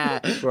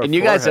 And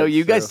you guys, foreheads,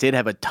 you guys too. did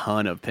have a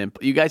ton of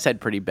pimples. You guys had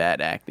pretty bad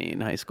acne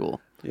in high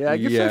school. Yeah, I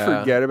guess I Yeah.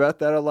 forget about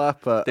that a lot,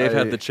 but They've I,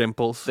 had the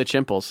chimples. The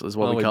chimples is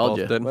what Well, we called both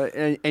you. did. But,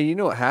 and you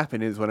know what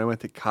happened is when I went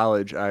to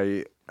college,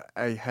 I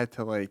had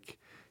to like,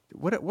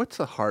 what's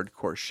the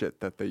hardcore shit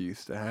that they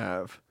used to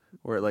have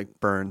where it like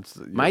burns?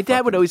 your My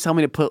dad would fucking- always tell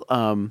me to put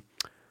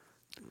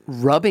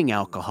rubbing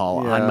alcohol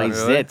on Yeah, my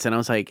really? zits, and I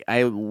was like,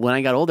 when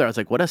I got older, I was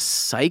like, what a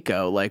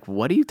psycho! Like,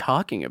 what are you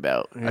talking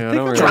about? I Yeah, think I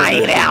don't I Dry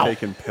was it out.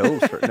 Taking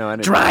pills for no, I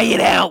didn't. Dry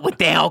it out with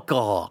the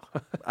alcohol.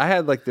 I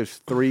had like this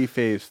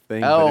 3-phase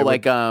thing. Oh, but it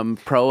like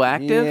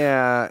proactive.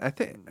 Yeah, I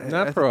think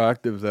Not I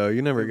proactive though.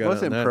 You never It got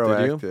wasn't on that,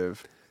 did you? proactive,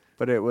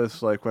 but it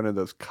was like one of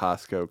those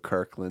Costco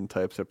Kirkland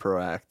types of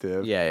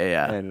proactive.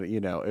 Yeah. And you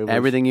know, it was,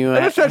 Everything you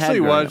it had essentially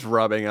growing was up.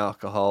 rubbing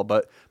alcohol,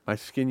 but my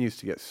skin used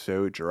to get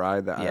so dry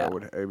that Yeah.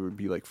 it would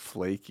be like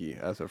flaky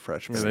as a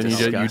freshman. And then you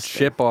disgusting.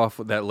 chip off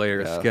that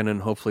layer Yeah. of skin,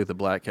 and hopefully the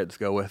blackheads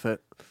go with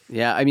it.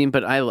 Yeah, I mean,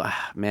 but I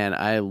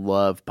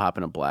love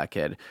popping a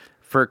blackhead.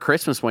 For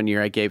Christmas one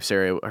year, I gave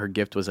Sarah, her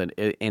gift was in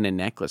a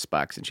necklace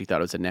box, and she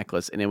thought it was a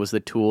necklace, and it was the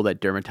tool that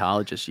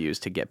dermatologists use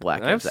to get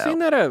blackheads out. I've seen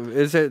that.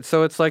 Is it?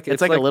 So it's like like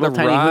a little the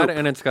tiny rod, hoop.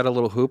 and it's got a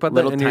little hoop on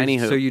Little it. tiny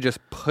hoop. So you just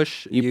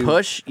push. You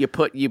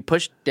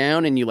push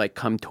down, and you like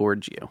come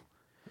towards you.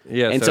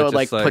 Yeah, And so it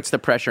just like puts the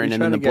pressure in,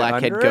 and then trying the to get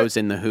blackhead under it? goes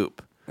in the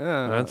hoop.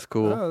 Yeah, That's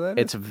cool. Oh, that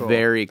It's is cool.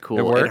 very cool.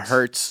 It works?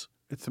 hurts.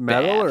 It's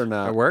metal bad. or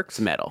not? It works.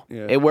 It's metal.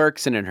 Yeah. It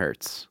works and it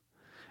hurts.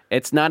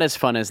 It's not as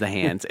fun as the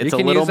hands. It's you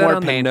can a little use that more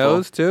on painful. the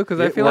nose too, because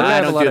I feel Well, like I I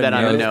have a don't lot do of that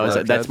on the nose.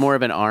 blackheads. That's more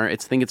of an arm. I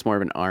think it's more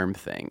of an arm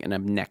thing and a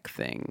neck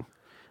thing.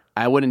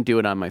 I wouldn't do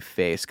it on my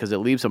face because it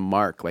leaves a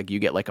mark. Like you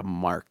get like a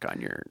mark on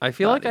your. I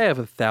feel like body. I have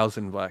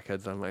 1,000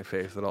 blackheads on my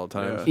face at all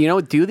times. You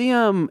know, do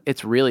the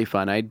It's really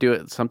fun. I do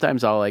it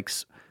sometimes. I'll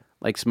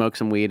like smoke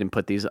some weed and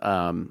put these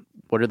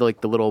what are the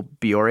little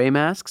Biore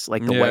masks,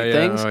 like the Yeah, white yeah.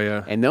 things? Oh,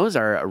 yeah. And those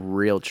are a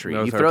real treat.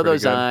 Those You are throw pretty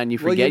those good. on, you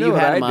Well, forget you you know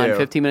had what them I on. do.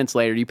 15 minutes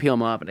later, you peel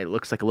them off, and it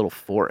looks like a little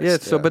forest. Yeah.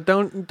 So, but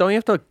don't you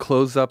have to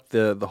close up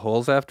the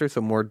holes after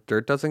so more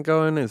dirt doesn't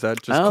go in? Is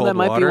that just Oh, cold that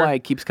might water? be why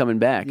it keeps coming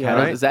back. Yeah, How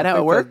right. is that I how it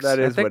think works? that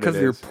I is think what it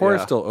because your is, pore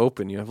is yeah. still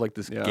open, you have like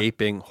this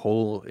gaping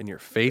hole in your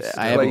face. I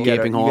still. have a But you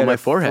gaping hole in my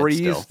forehead Freeze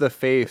still. the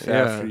face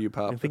Yeah. after you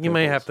pop. I think the you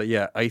might have pimples.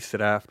 to ice it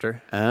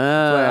after. Oh,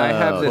 I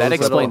have this that little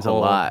explains a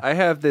hole. lot. I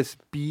have this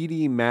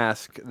beady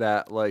mask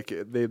that like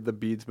the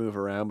beads move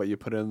around, but you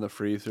put it in the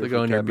freezer. They for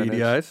go in your 10 beady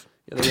minutes. eyes.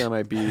 Yeah, they go on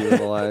my beady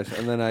little eyes,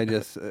 and then I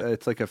just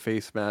it's like a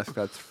face mask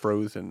that's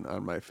frozen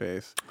on my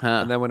face. Huh.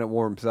 And then when it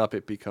warms up,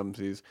 it becomes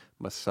these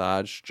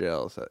massage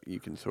gels that you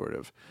can sort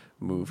of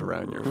move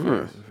around your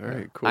face.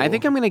 Very cool. I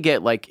think I'm going to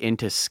get like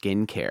into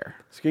skincare.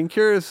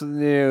 Skincare is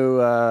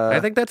new. I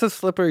think that's a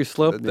slippery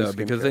slope the new though,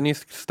 because skincare. then you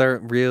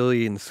start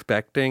really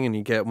inspecting, and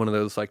you get one of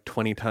those like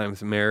 20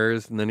 times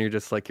mirrors, and then you're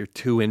just like you're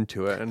too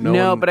into it. And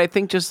No, one- but I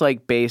think just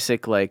like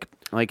basic, I the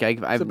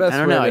best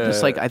don't know. way I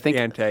just like, I think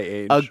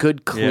anti-age. a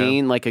good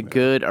clean, like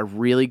a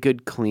really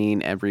good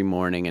clean every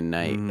morning and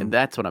night. And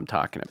that's what I'm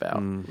talking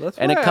about. That's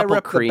And why a I couple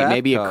rep the cream,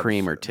 maybe a bathtubs.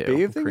 cream or two.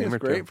 Bathing Cream is or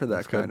great two. for that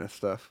That's good. kind of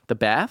stuff. The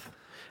bath?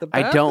 The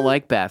I bath don't is-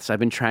 like baths. I've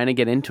been trying to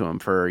get into them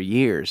for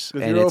years,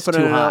 'Cause and you're it's too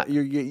opening hot. up.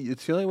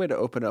 It's the only way to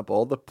open up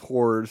all the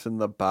pores in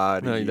the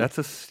body. no, that's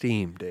a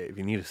steam, Dave.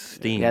 You need a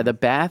steam. Yeah, the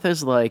bath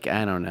is like,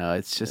 I don't know.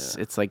 It's just,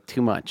 it's like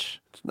too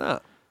much. It's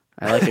not.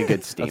 I like a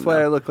good steam. That's why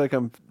I though. look like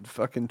I'm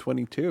fucking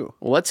 22.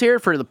 Well, let's hear it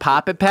for the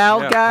Pop It Pal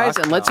guys,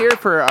 Pop and let's hear it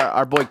for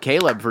our boy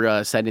Caleb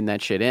for sending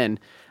that shit in.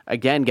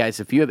 Again, guys,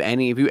 if you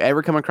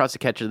ever come across a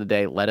catch of the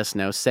day, let us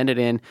know. Send it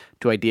in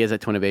to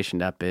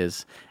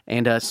ideas@twinnovation.biz.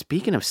 And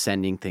speaking of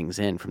sending things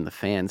in from the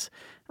fans,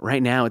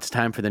 right now it's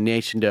time for the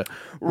nation to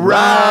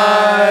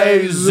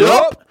rise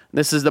up.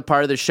 This is the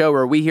part of the show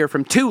where we hear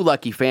from two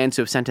lucky fans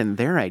who have sent in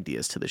their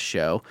ideas to the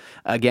show.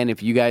 Again,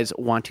 if you guys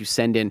want to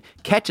send in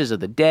catches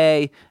of the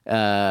day,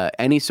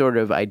 any sort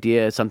of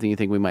idea, something you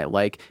think we might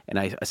like, and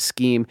a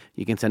scheme,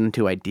 you can send them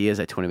to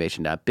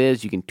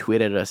ideas@twinnovation.biz. You can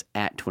tweet at us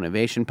at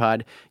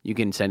TwinnovationPod. You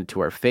can send it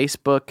to our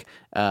Facebook.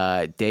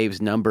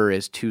 Dave's number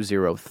is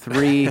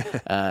 203.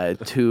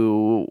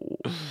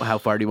 How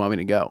far do you want me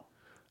to go?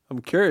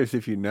 I'm curious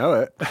if you know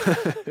it.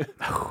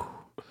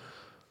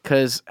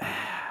 Because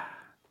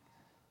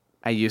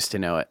I used to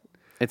know it.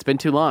 It's been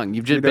too long.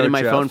 You've just You been know in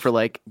my phone Jeff's? for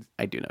like,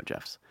 I do know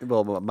Jeff's.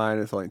 Well, mine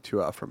is only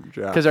 2 out from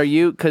Jeff.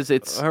 Because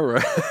it's all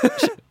right.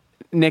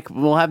 Nick,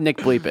 we'll have Nick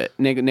bleep it.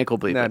 Nick will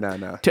bleep No, it. no,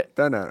 no. T-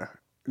 No.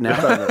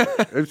 No?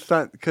 It's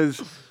not, because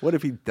what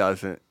if he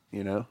doesn't,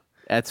 you know?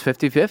 That's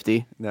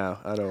 50-50. No,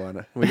 I don't want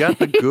to. We got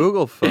the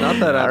Google phone. Not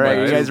that All I'm right,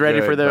 like you guys too ready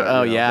good, for the? but,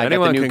 Oh you know. yeah,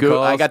 Anyone can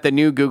call I us. got the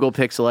new Google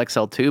Pixel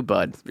XL2,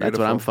 bud. That's what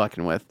beautiful. I'm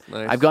fucking with.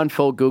 Nice. I've gone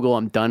full Google.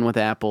 I'm done with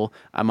Apple.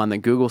 I'm on the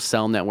Google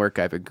Cell network.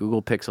 I have a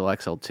Google Pixel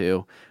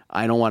XL2.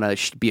 I don't want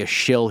to be a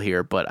shill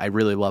here, but I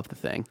really love the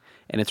thing,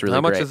 and it's really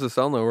How much great. is the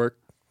cell network?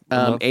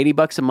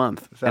 $80 a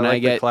month, Is that and like I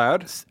get the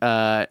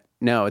cloud?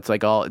 No, it's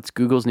like it's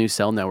Google's new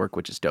cell network,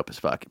 which is dope as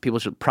fuck. People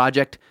should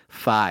Project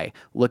Fi.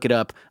 Look it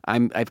up.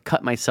 I've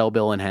cut my cell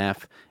bill in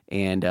half,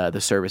 and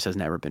the service has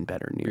never been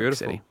better in New York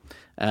Beautiful.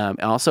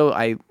 City.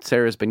 Also,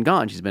 Sarah's been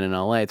gone. She's been in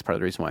LA. It's part of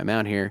the reason why I'm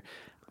out here,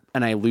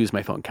 and I lose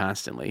my phone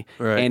constantly.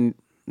 Right. And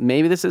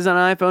maybe this is an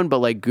iPhone, but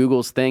like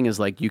Google's thing is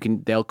like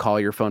they'll call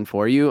your phone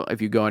for you if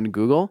you go into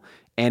Google,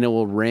 and it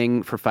will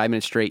ring for 5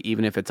 minutes straight,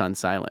 even if it's on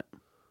silent.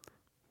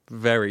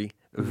 Very,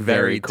 Very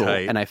very cool.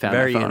 tight. And I found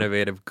very my phone.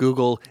 innovative.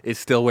 Google is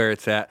still where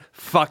it's at.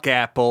 Fuck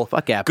Apple.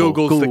 Fuck Apple.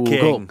 Google's the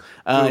king.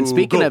 And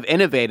speaking Google. of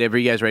innovative, are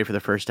you guys ready for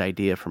the first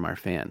idea from our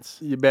fans?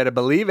 You better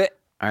believe it.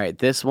 All right,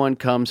 this one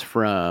comes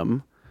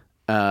from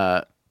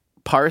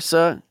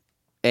Parsa,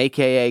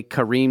 a.k.a.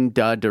 Kareem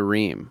Da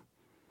Dareem.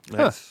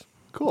 Nice.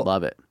 Cool.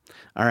 Love it.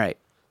 All right.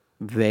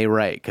 They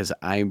write, because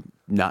I'm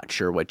not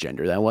sure what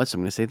gender that was, so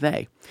I'm going to say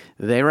they.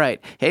 They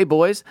write, hey,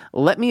 boys,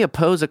 let me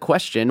pose a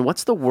question.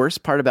 What's the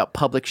worst part about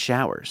public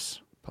showers?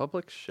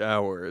 Public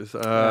showers.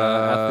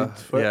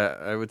 athlete's foot? Yeah,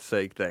 I would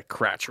say that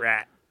crotch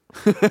rat.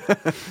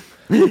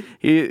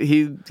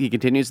 He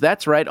continues,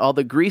 that's right. All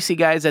the greasy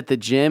guys at the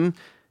gym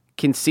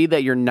can see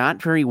that you're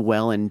not very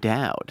well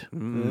endowed.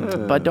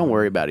 But don't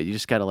worry about it. You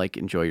just got to like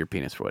enjoy your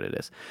penis for what it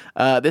is.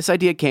 This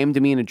idea came to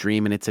me in a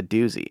dream, and it's a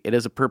doozy. It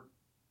is a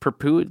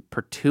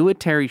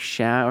pituitary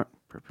shower.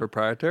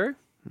 Proprietary?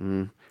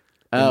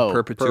 Oh,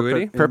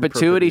 perpetuity?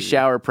 Perpetuity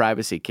shower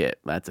privacy kit.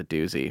 That's a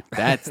doozy.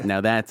 That's a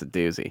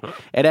doozy.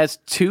 It has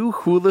 2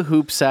 hula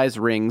hoop sized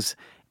rings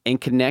and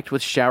connect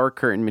with shower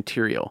curtain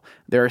material.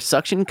 There are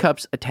suction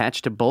cups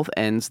attached to both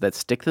ends that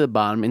stick to the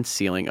bottom and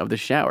ceiling of the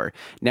shower.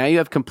 Now you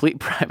have complete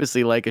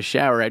privacy like a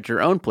shower at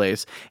your own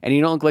place, and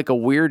you don't look like a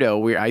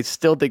weirdo. I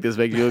still think this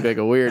makes you look like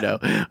a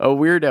weirdo. A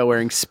weirdo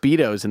wearing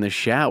Speedos in the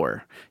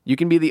shower. You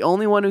can be the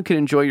only one who can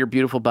enjoy your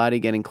beautiful body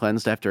getting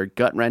cleansed after a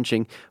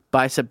gut-wrenching,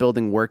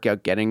 bicep-building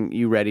workout getting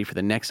you ready for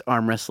the next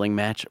arm wrestling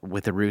match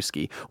with a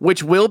Ruski,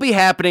 which will be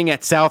happening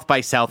at South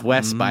by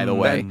Southwest, by the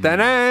way.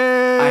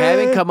 I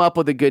haven't come up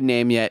with a good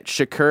name yet.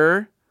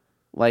 Shakur,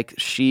 like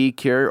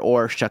she-cure,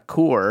 or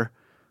Shakur,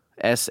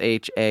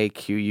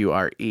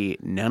 Shaqure.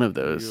 None of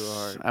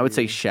those. I would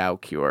say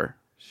Shao-cure.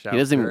 He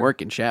doesn't even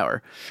work in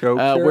shower.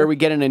 Where we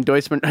get an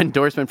endorsement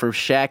from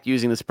Shaq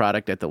using this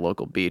product at the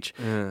local beach.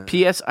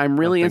 P.S. I'm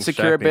really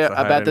insecure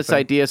about this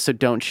idea, so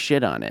don't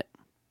shit on it.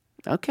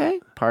 Okay,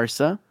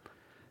 Parsa.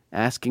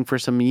 Asking for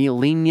some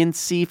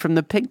leniency from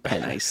the pig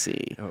pen, I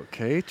see.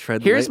 Okay,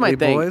 tread Here's my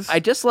lightly, thing. boys. I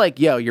just like,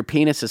 your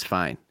penis is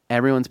fine.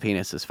 Everyone's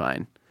penis is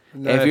fine.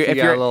 No, if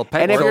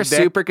you're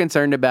super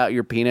concerned about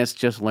your penis,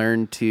 just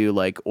learn to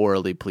like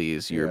orally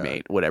please your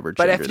mate, whatever.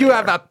 But if you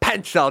have a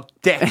pencil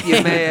dick,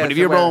 you may. But if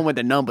you're rolling with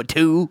the number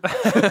 2,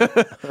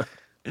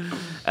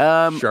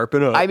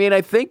 sharpen up. I mean,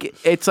 I think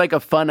it's like a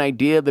fun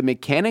idea. The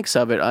mechanics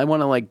of it, I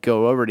want to like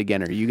go over it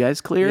again. Are you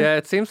guys clear? Yeah,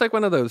 it seems like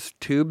one of those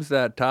tubes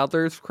that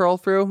toddlers crawl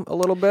through a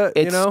little bit.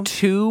 It's you know,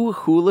 2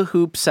 hula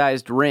hoop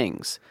sized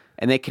rings,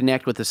 and they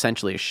connect with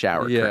essentially a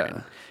shower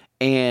curtain.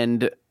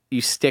 And you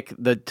stick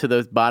to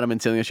the bottom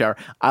and ceiling of the shower.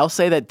 I'll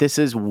say that this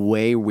is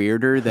way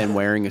weirder than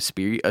wearing a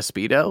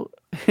Speedo.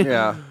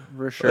 Yeah,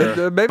 for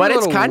sure. But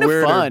it's kind of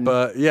fun.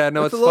 But yeah,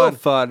 no, it's a little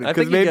fun I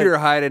because think maybe you're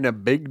hiding a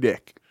big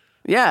dick.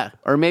 Yeah,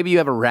 or maybe you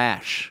have a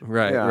rash.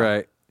 Right, Yeah.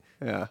 right.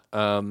 Yeah.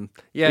 Yeah,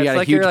 You it's got a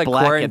like huge you're like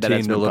blackhead that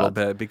has quarantined a been little popped.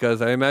 bit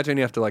because I imagine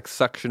you have to like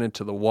suction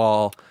into the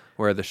wall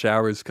where the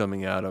shower's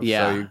coming out of.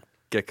 Yeah. So you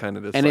get kind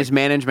of this. And like, is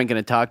management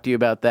going to talk to you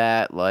about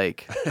that?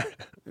 Like,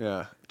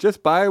 Yeah.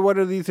 Just buy one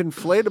of these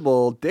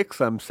inflatable dicks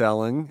I'm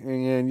selling,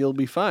 and you'll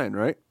be fine,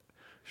 right?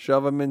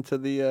 Shove them into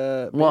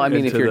the. well, I mean,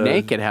 if into you're the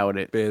naked, how would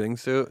it? bathing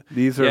suit.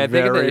 These are I think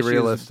the very issue is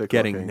realistic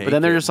Getting looking. naked. But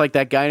then they're just like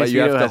that guy in But his you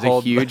have video to has a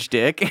hold- huge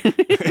dick.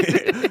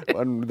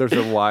 There's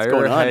a wire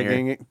going on here?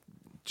 hanging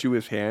to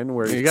his hand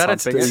where You he's gotta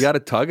pumping it. you gotta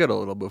tug it a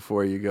little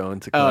before you go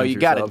into. Oh, cleanse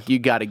yourself. you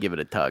gotta give it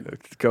a tug.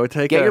 Go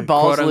take Get a your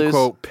balls quote loose.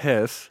 unquote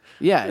piss.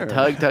 Yeah,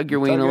 tug your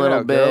ween Tug a it little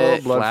out, get a little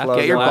bit. blood flow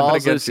Get your going. Slap it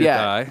balls against loose. your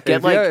Yeah, thigh.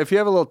 get like. if you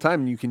have a little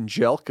time, you can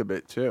jelk a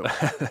bit too.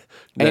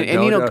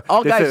 And you know,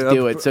 all guys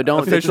do it, so don't.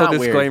 It's Official not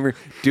weird. disclaimer: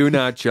 do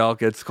not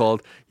jelk. It's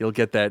called. You'll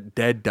get that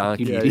dead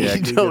donkey.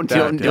 Don't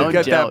get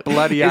jelk. that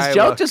bloody Is eye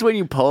jelk look. just when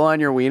you pull on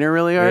your wiener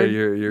really hard?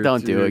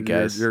 Don't do it,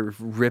 guys. You're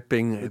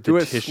ripping Do the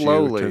it tissue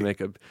slowly. to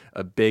make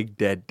a big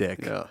dead dick.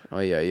 Yeah. Oh,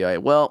 yeah.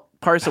 Well,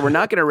 Parsa, we're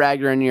not going to rag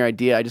you on your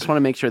idea. I just want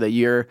to make sure that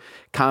you're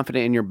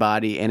confident in your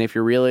body. And if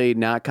you're really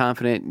not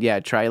confident,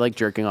 try like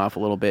jerking off a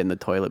little bit in the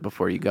toilet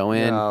before you go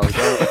in. No,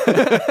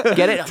 don't,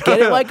 Get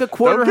it like a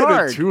quarter don't get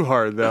hard. it too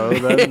hard though.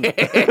 Then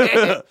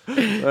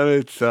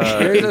it's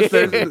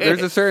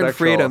There's a certain Sexual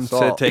freedom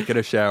assault. to taking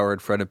a shower in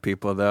front of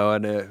people, though,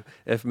 and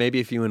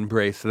if you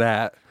embrace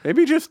that,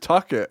 maybe just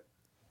tuck it.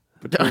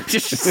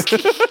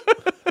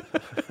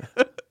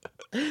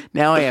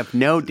 Now I have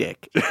no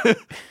dick.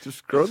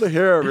 Just grow the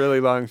hair really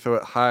long so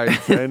it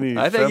hides any.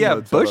 I think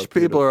semblance of bush a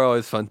people penis. are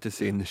always fun to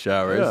see in the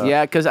showers. Yeah.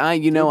 Yeah, because I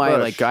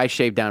bush.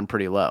 shave down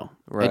pretty low.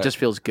 It Right. just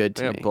feels good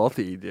to Yeah, me. both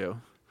of you do.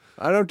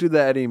 I don't do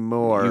that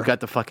anymore. You got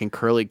the fucking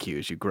curly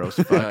cues, you gross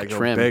I fuck go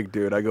trim. big,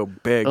 dude. I go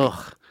big.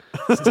 Ugh,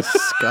 it's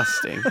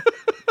disgusting.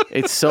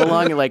 It's so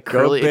long, like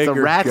curly. It's big a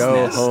or rat's go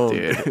nest, home.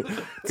 dude.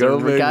 It's Go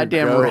a big or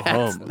goddamn go rat's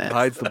home. nest.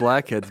 Hides the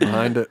blackheads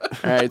behind it.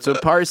 All right, so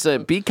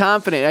Parsa, be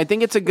confident. I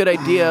think it's a good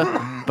idea,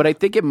 but I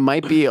think it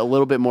might be a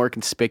little bit more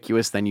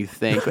conspicuous than you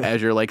think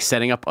as you're like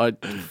setting up a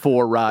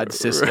 4-rod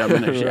system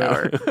in a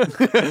shower.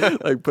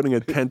 Like putting a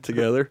tent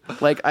together.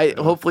 Like,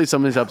 hopefully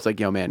someone's up like,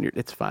 yo, man,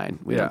 it's fine.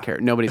 We Yeah. don't care.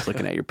 Nobody's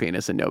looking at your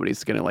penis, and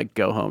nobody's gonna like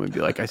go home and be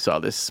like, I saw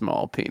this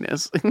small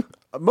penis.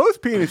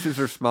 Most penises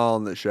are small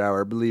in the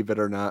shower, believe it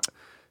or not.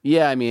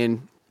 Yeah, I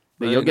mean,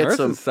 you'll get Ours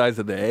some. is the size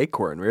of the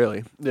acorn,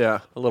 really. Yeah,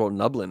 A little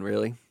nublin,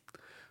 really.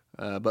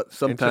 but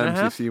sometimes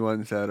you half? see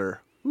ones that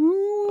are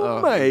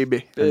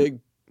maybe Big.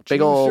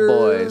 Big old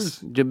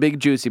juicers. boys, big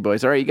juicy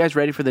boys. All right, you guys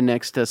ready for the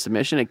next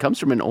submission? It comes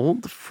from an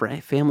old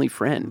family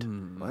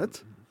friend,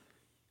 What?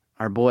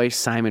 our boy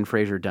Simon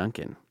Fraser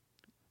Duncan.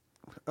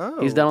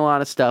 Oh, He's done a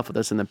lot of stuff with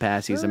us in the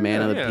past. He's a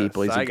man of the yeah,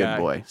 people. He's a Psy good guy.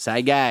 boy.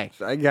 Psy guy.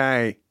 that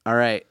guy. All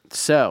right.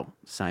 So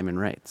Simon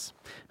writes,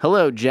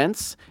 "Hello,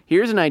 gents.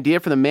 Here's an idea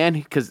for the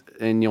man,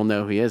 and you'll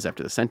know who he is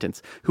after the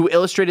sentence, who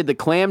illustrated the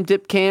clam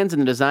dip cans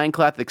and the design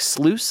classic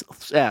Sleuth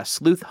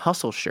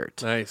Hustle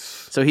shirt. Nice.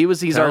 So he's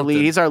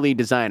Talented. our lead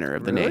designer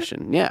of the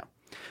nation. Yeah.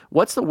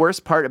 What's the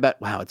worst part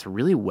about... Wow, it's a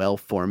really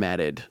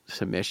well-formatted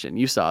submission.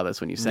 You saw this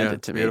when you sent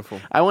it to me.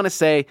 Beautiful. I want to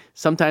say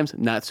sometimes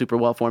not super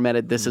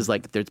well-formatted. This is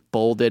like, there's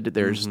bolded,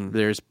 there's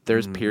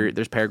period,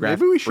 there's paragraph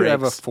Maybe we should have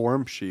a breaks.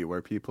 form sheet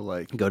where people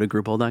like Go to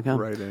grouphole.com.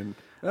 write in.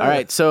 All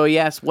right, so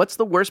yes, what's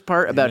the worst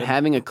part about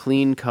having a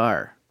clean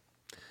car?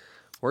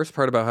 Worst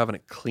part about having a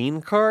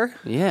clean car?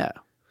 Yeah.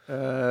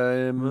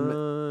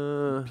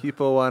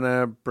 People want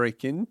to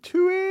break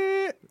into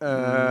it. People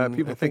I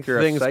think think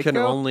you're things a psycho. can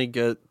only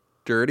get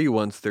dirty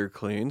once they're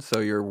clean, so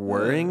you're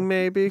worrying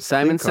maybe.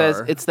 Simon Clean says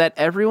car. it's that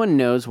everyone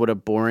knows what a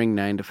boring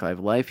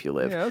 9-to-5 life you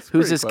live. Yeah, that's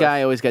Who's pretty this close.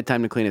 guy always got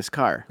time to clean his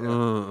car?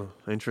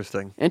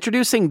 Interesting.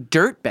 Introducing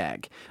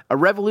Dirtbag, a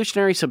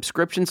revolutionary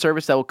subscription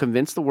service that will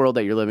convince the world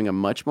that you're living a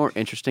much more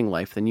interesting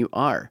life than you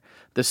are.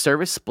 The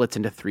service splits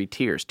into 3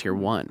 tiers. Tier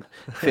 1,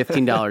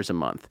 $15 a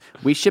month.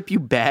 We ship you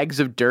bags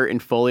of dirt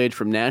and foliage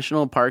from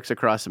national parks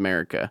across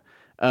America.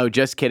 Oh,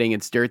 just kidding.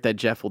 It's dirt that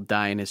Jeff will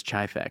die in his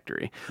chai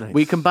factory. Nice.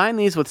 We combine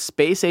these with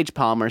space-age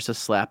polymers to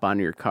slap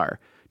onto your car.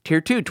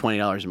 Tier 2,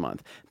 $20 a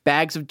month.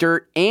 Bags of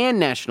dirt and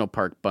national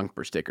park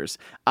bumper stickers.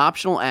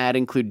 Optional ad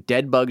include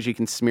dead bugs you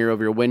can smear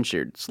over your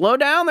windshield. Slow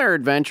down there,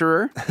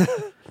 adventurer.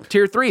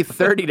 Tier 3,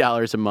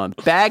 $30 a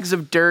month. Bags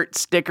of dirt,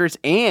 stickers,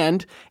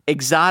 and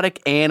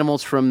exotic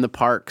animals from the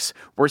parks.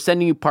 We're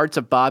sending you parts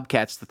of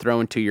bobcats to throw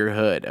into your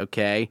hood,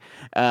 okay?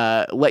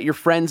 Let your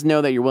friends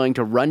know that you're willing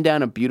to run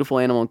down a beautiful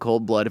animal in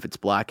cold blood if it's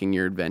blocking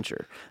your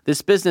adventure.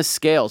 This business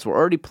scales. We're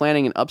already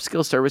planning an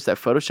upskill service that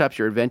photoshops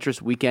your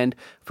adventurous weekend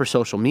for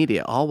social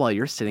media, all while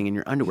you're sitting in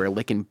your underwear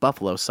licking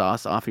buffalo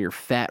sauce off of your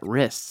fat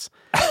wrists.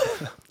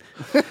 I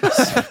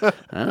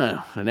don't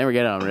know. I never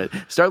get on it.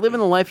 Start living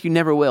the life you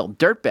never will.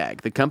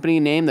 Dirtbag, the company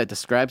name that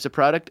describes the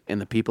product and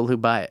the people who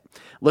buy it.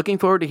 Looking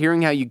forward to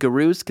hearing how you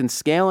gurus can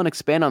scale and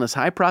expand on this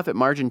high profit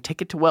margin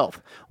ticket to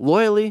wealth.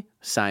 Loyally,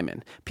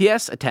 Simon.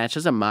 P.S.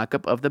 attaches a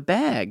mock-up of the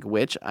bag,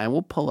 which I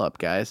will pull up,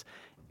 guys.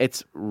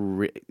 It's,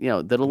 the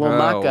little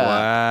mock-up.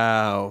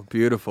 Wow.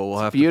 Beautiful. We'll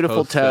have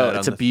Beautiful to post toe. that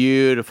It's on a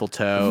beautiful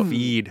toe. the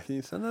feed. Can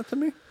you send that to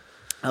me?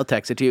 I'll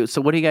text it to you.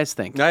 So what do you guys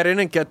think? I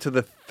didn't get to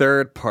the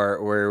third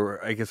part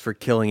where I guess we're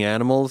killing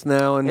animals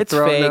now and It's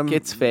throwing fake, them.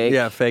 it's fake.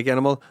 Yeah, fake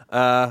animal.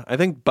 I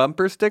think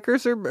bumper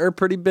stickers are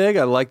pretty big.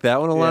 I like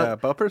that one a lot. Yeah,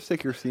 bumper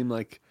stickers seem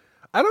like...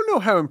 I don't know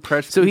how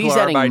impressed So people he's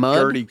are adding by mud?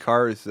 dirty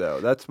cars, though.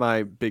 That's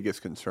my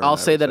biggest concern. I'll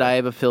say would that I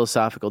have a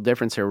philosophical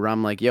difference here where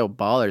I'm like, yo,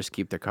 ballers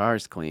keep their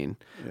cars clean.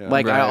 Yeah.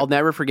 Like, Right. I'll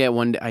never forget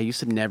one day, I used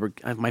to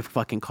my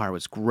fucking car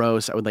was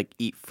gross. I would like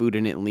eat food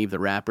in it and leave the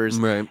wrappers.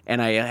 Right.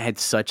 And I had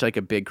such like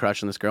a big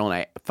crush on this girl. And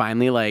I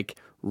finally like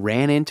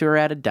ran into her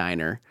at a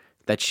diner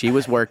that she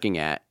was working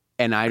at.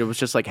 And I was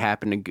just like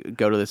happened to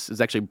go to this, it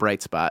was actually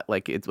Bright Spot.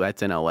 Like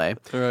that's in LA.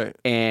 Right.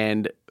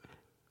 And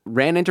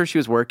ran into her. She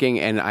was working,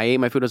 and I ate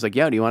my food. I was like,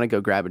 yo, do you want to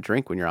go grab a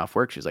drink when you're off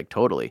work? She was like,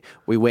 totally.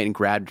 We went and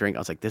grabbed a drink. I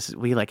was like,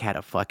 we like had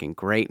a fucking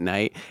great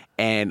night.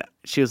 And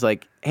she was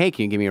like, hey,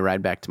 can you give me a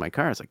ride back to my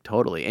car? I was like,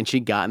 totally. And she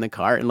got in the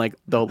car, and like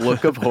the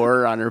look of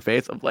horror on her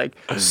face of like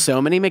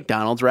so many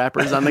McDonald's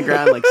wrappers on the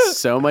ground, like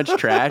so much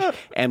trash,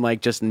 and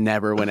like just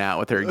never went out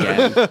with her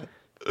again.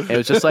 It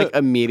was just like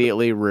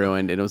immediately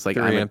ruined, and it was like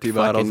 3 I'm a empty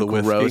bottles fucking of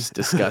whiskey. gross,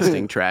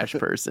 disgusting trash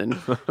person.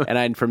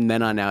 And from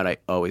then on out, I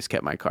always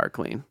kept my car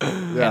clean,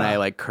 and I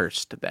like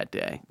cursed that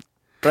day.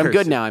 But I'm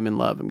good now. I'm in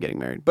love. I'm getting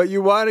married. But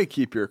you want to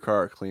keep your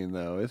car clean,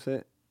 though, is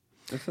it?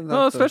 Isn't that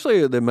Well, the-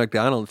 especially the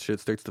McDonald's shit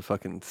starts to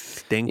fucking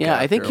stink. Yeah,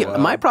 I think after a while.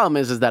 my problem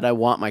is that I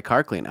want my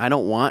car clean. I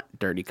don't want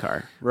dirty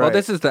car. Right. Well,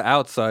 this is the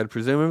outside,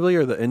 presumably,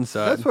 or the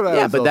inside. That's what I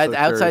Yeah, was but that also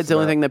outside's curious the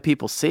only about. thing that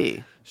people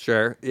see.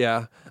 Sure,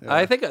 yeah.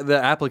 I think the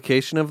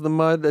application of the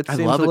mud that I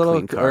seems love a a little,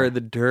 clean car. or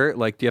the dirt,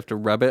 like do you have to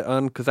rub it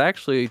on? Because I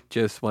actually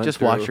just went Just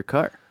through, wash your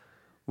car.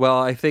 Well,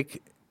 I think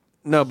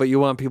no, but you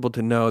want people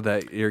to know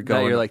that you're That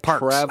going. you're to like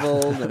parks.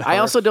 traveled. And I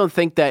also don't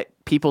think that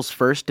people's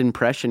first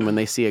impression when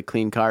they see a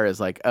clean car is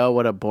like, oh,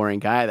 what a boring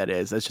guy that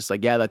is. It's just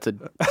like, yeah,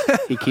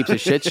 he keeps his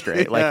shit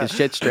straight. Like his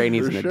shit straight, and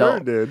he's For an sure,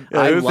 adult. dude.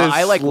 Yeah, it was this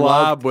I like slob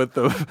love. with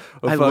the.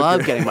 I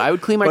love getting. I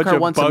would clean my bunch car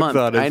of once a bugs month.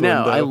 on his I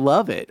know. window. I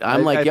love it.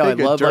 I'm like, I yo, I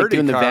think a love like dirty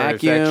doing the car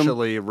vacuum. Is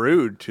actually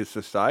rude to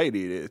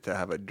society to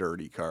have a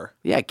dirty car.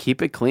 Yeah,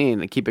 keep it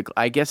clean. Keep it.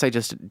 I guess I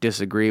just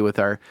disagree with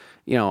our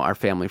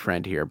family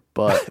friend here,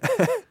 but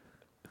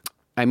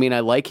I mean, I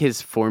like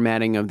his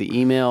formatting of the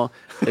email.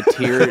 The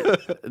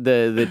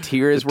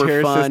tiers were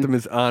tier fun. system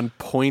is on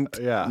point.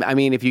 Yeah. I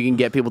mean, if you can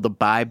get people to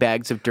buy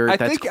bags of dirt,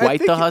 that's I quite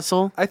think the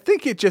hustle. I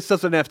think it just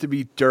doesn't have to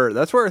be dirt.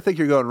 That's where I think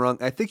you're going wrong.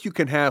 I think you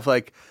can have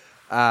like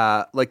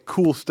like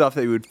cool stuff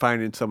that you would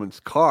find in someone's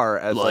car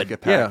as like a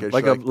Yeah, package.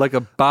 like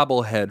a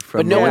bobblehead from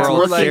But no the one's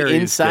World looking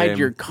Series inside game.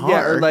 your car.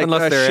 Yeah, or like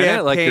Unless a they're in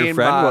it, like your champagne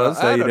friend bottle. was,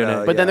 so I you don't didn't-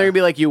 know, But then yeah. they're gonna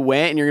be like, you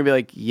went, and you're gonna be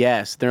like,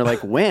 yes. They're like,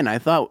 when? I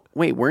thought,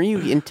 wait, weren't you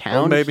in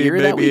town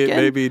here that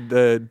weekend? maybe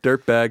the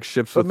dirtbag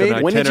ships with an maybe-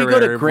 itinerary. When did you go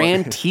to of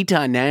Grand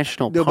Teton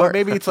National No, Park? but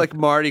maybe it's like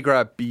Mardi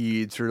Gras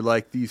beads or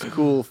like these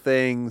cool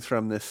things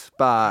from this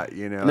spot,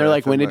 you know. And they're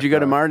like, that's when in did my you go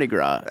to car. Mardi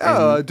Gras?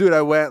 Oh, dude,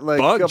 I went like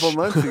Bunch. a couple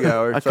months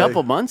ago. Or A it's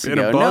couple like, months in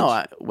a ago.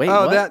 bunch? No, wait,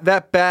 Oh, what?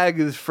 that bag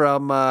is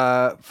from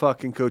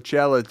fucking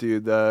Coachella,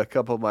 dude. A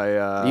couple of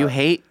my you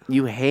hate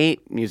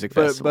music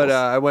but festivals.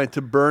 I went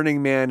to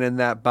Burning Man, and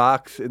that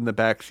box in the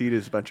back seat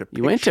is a bunch of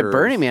you went to pictures.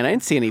 Burning Man. I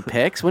didn't see any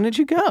pics. When did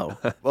you go?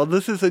 Well,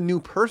 this is a new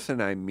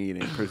person I'm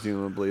meeting,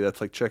 presumably.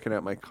 That's like checking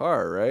out my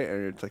car, right?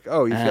 And it's like,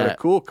 oh, he's got a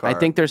cool car. I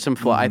think there's some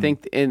flaw. I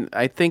think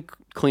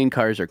clean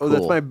cars are Oh, cool.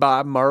 that's my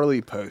Bob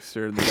Marley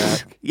poster in the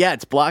back. Yeah,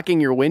 it's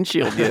blocking your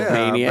windshield, you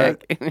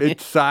maniac. but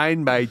it's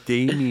signed by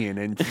Damien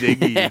and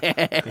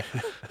Ziggy.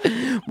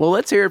 Well,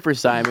 let's hear it for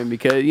Simon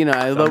because,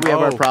 although we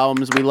have our Oh.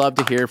 problems, we love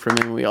to hear from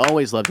him. We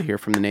always love to hear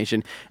from the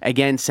nation.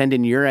 Again, send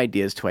in your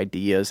ideas to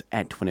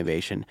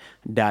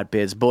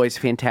ideas@twinnovation.biz. Boys,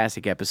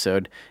 fantastic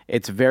episode.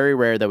 It's very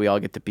rare that we all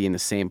get to be in the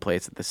same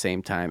place at the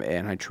same time,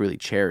 and I truly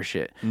cherish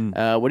it.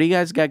 What do you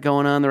guys got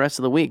going on the rest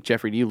of the week?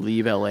 Jeffrey, do you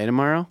leave LA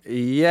tomorrow?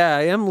 Yeah,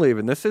 I am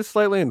leaving. This is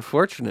slightly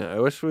unfortunate. I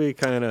wish we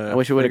kind of. I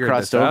wish we would have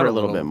crossed over a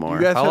little bit more.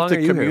 You guys How have long to are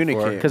you here for?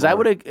 communicate. Because I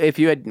would have, if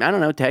you had, I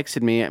don't know,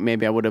 texted me,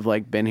 maybe I would have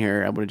been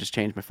here. I would have just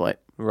changed my flight.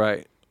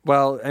 Right.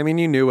 Well, I mean,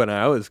 you knew when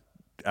I was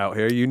out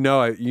here. You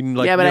know, I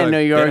Yeah, but I didn't know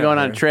you were going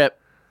on a trip.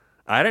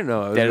 I didn't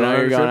know. I was Didn't know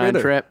you were going on a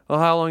either. trip. Well,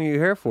 how long are you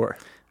here for?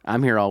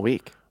 I'm here all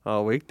week.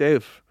 All week,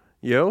 Dave.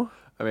 You?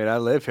 I mean, I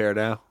live here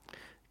now.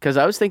 Because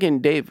I was thinking,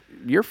 Dave,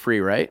 you're free,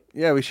 right?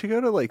 Yeah, we should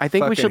go to like. I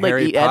think we fucking should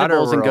Harry eat Potter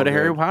edibles and go World, to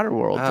Harry dude. Potter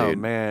World, Oh dude.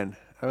 man,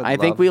 I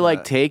think we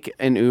take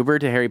an Uber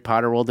to Harry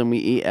Potter World and we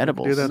eat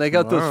edibles. do that. And they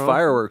got those tomorrow.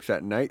 fireworks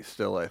at night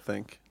still. I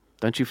think.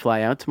 Don't you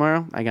fly out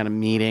tomorrow? I got a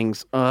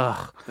meetings.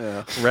 Ugh.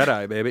 Yeah. Red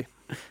eye, baby.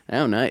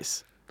 Oh,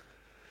 nice.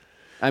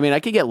 I mean, I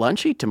could get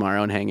lunchy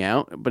tomorrow and hang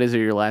out, but is it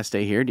your last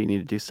day here? Do you need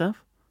to do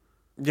stuff?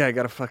 Yeah, I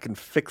gotta fucking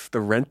fix the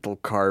rental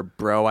car,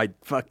 bro. I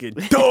fucking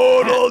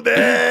totaled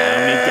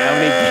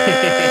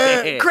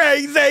it.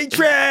 Crazy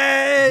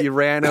train. He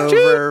ran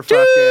over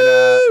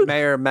fucking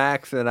Mayor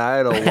Max and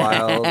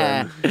Idlewild,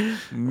 and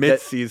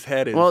Mitzi's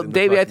head is. Well, in the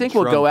Davey, I fucking think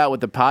we'll trunk. go out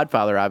with the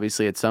Podfather,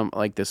 obviously, at some,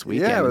 like this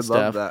weekend Yeah, I and would stuff.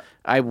 love that.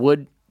 I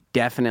would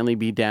definitely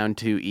be down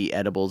to eat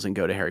edibles and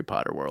go to Harry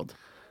Potter World.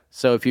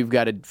 So if you've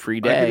got a free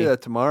I can day, do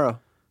that tomorrow.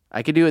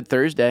 I could do it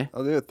Thursday.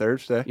 I'll do it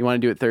Thursday. You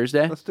want to do it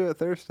Thursday? Let's do it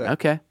Thursday.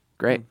 Okay,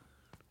 great.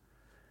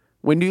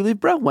 When do you leave,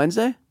 bro?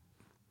 Wednesday?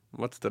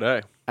 What's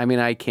today? I mean,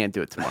 I can't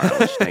do it tomorrow,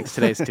 which thanks.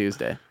 Today's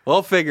Tuesday.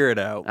 We'll figure it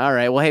out. All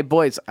right. Well, hey,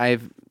 boys,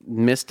 I've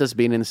missed us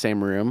being in the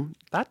same room.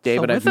 That's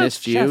David, so I've with us,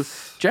 missed you.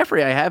 Jeff.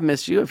 Jeffrey, I have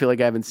missed you. I feel like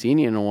I haven't seen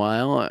you in a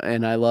while,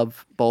 and I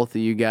love both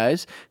of you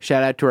guys.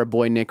 Shout out to our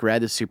boy Nick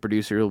Red, the super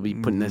producer, who will be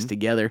putting this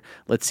together.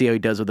 Let's see how he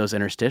does with those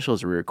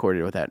interstitials we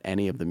recorded without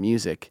any of the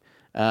music.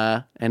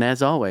 And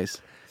as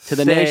always, to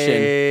the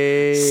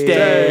nation,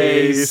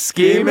 stay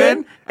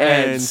scheming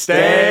and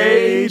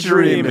stay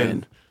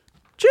dreaming.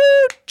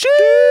 Choo choo!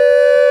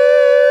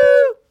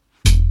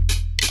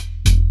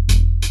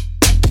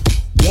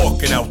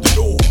 Walking out the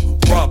door,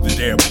 robbed the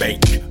damn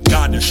bank,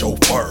 got the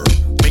chauffeur,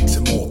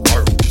 mixing more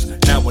pearls,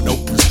 now an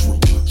open screw.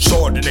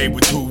 Chardonnay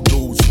with 2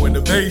 dudes,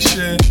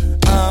 Twinnovation,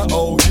 I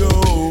owe you.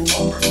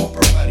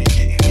 Oprah money,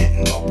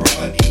 getting Oprah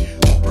money,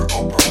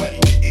 Oprah money,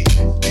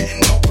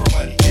 getting Oprah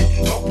money,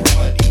 getting Oprah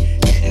money,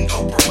 getting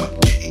Oprah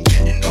money,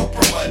 getting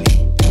Oprah money,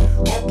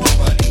 Oprah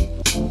money.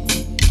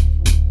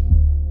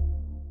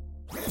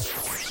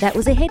 That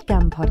was a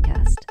HeadGum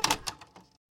podcast.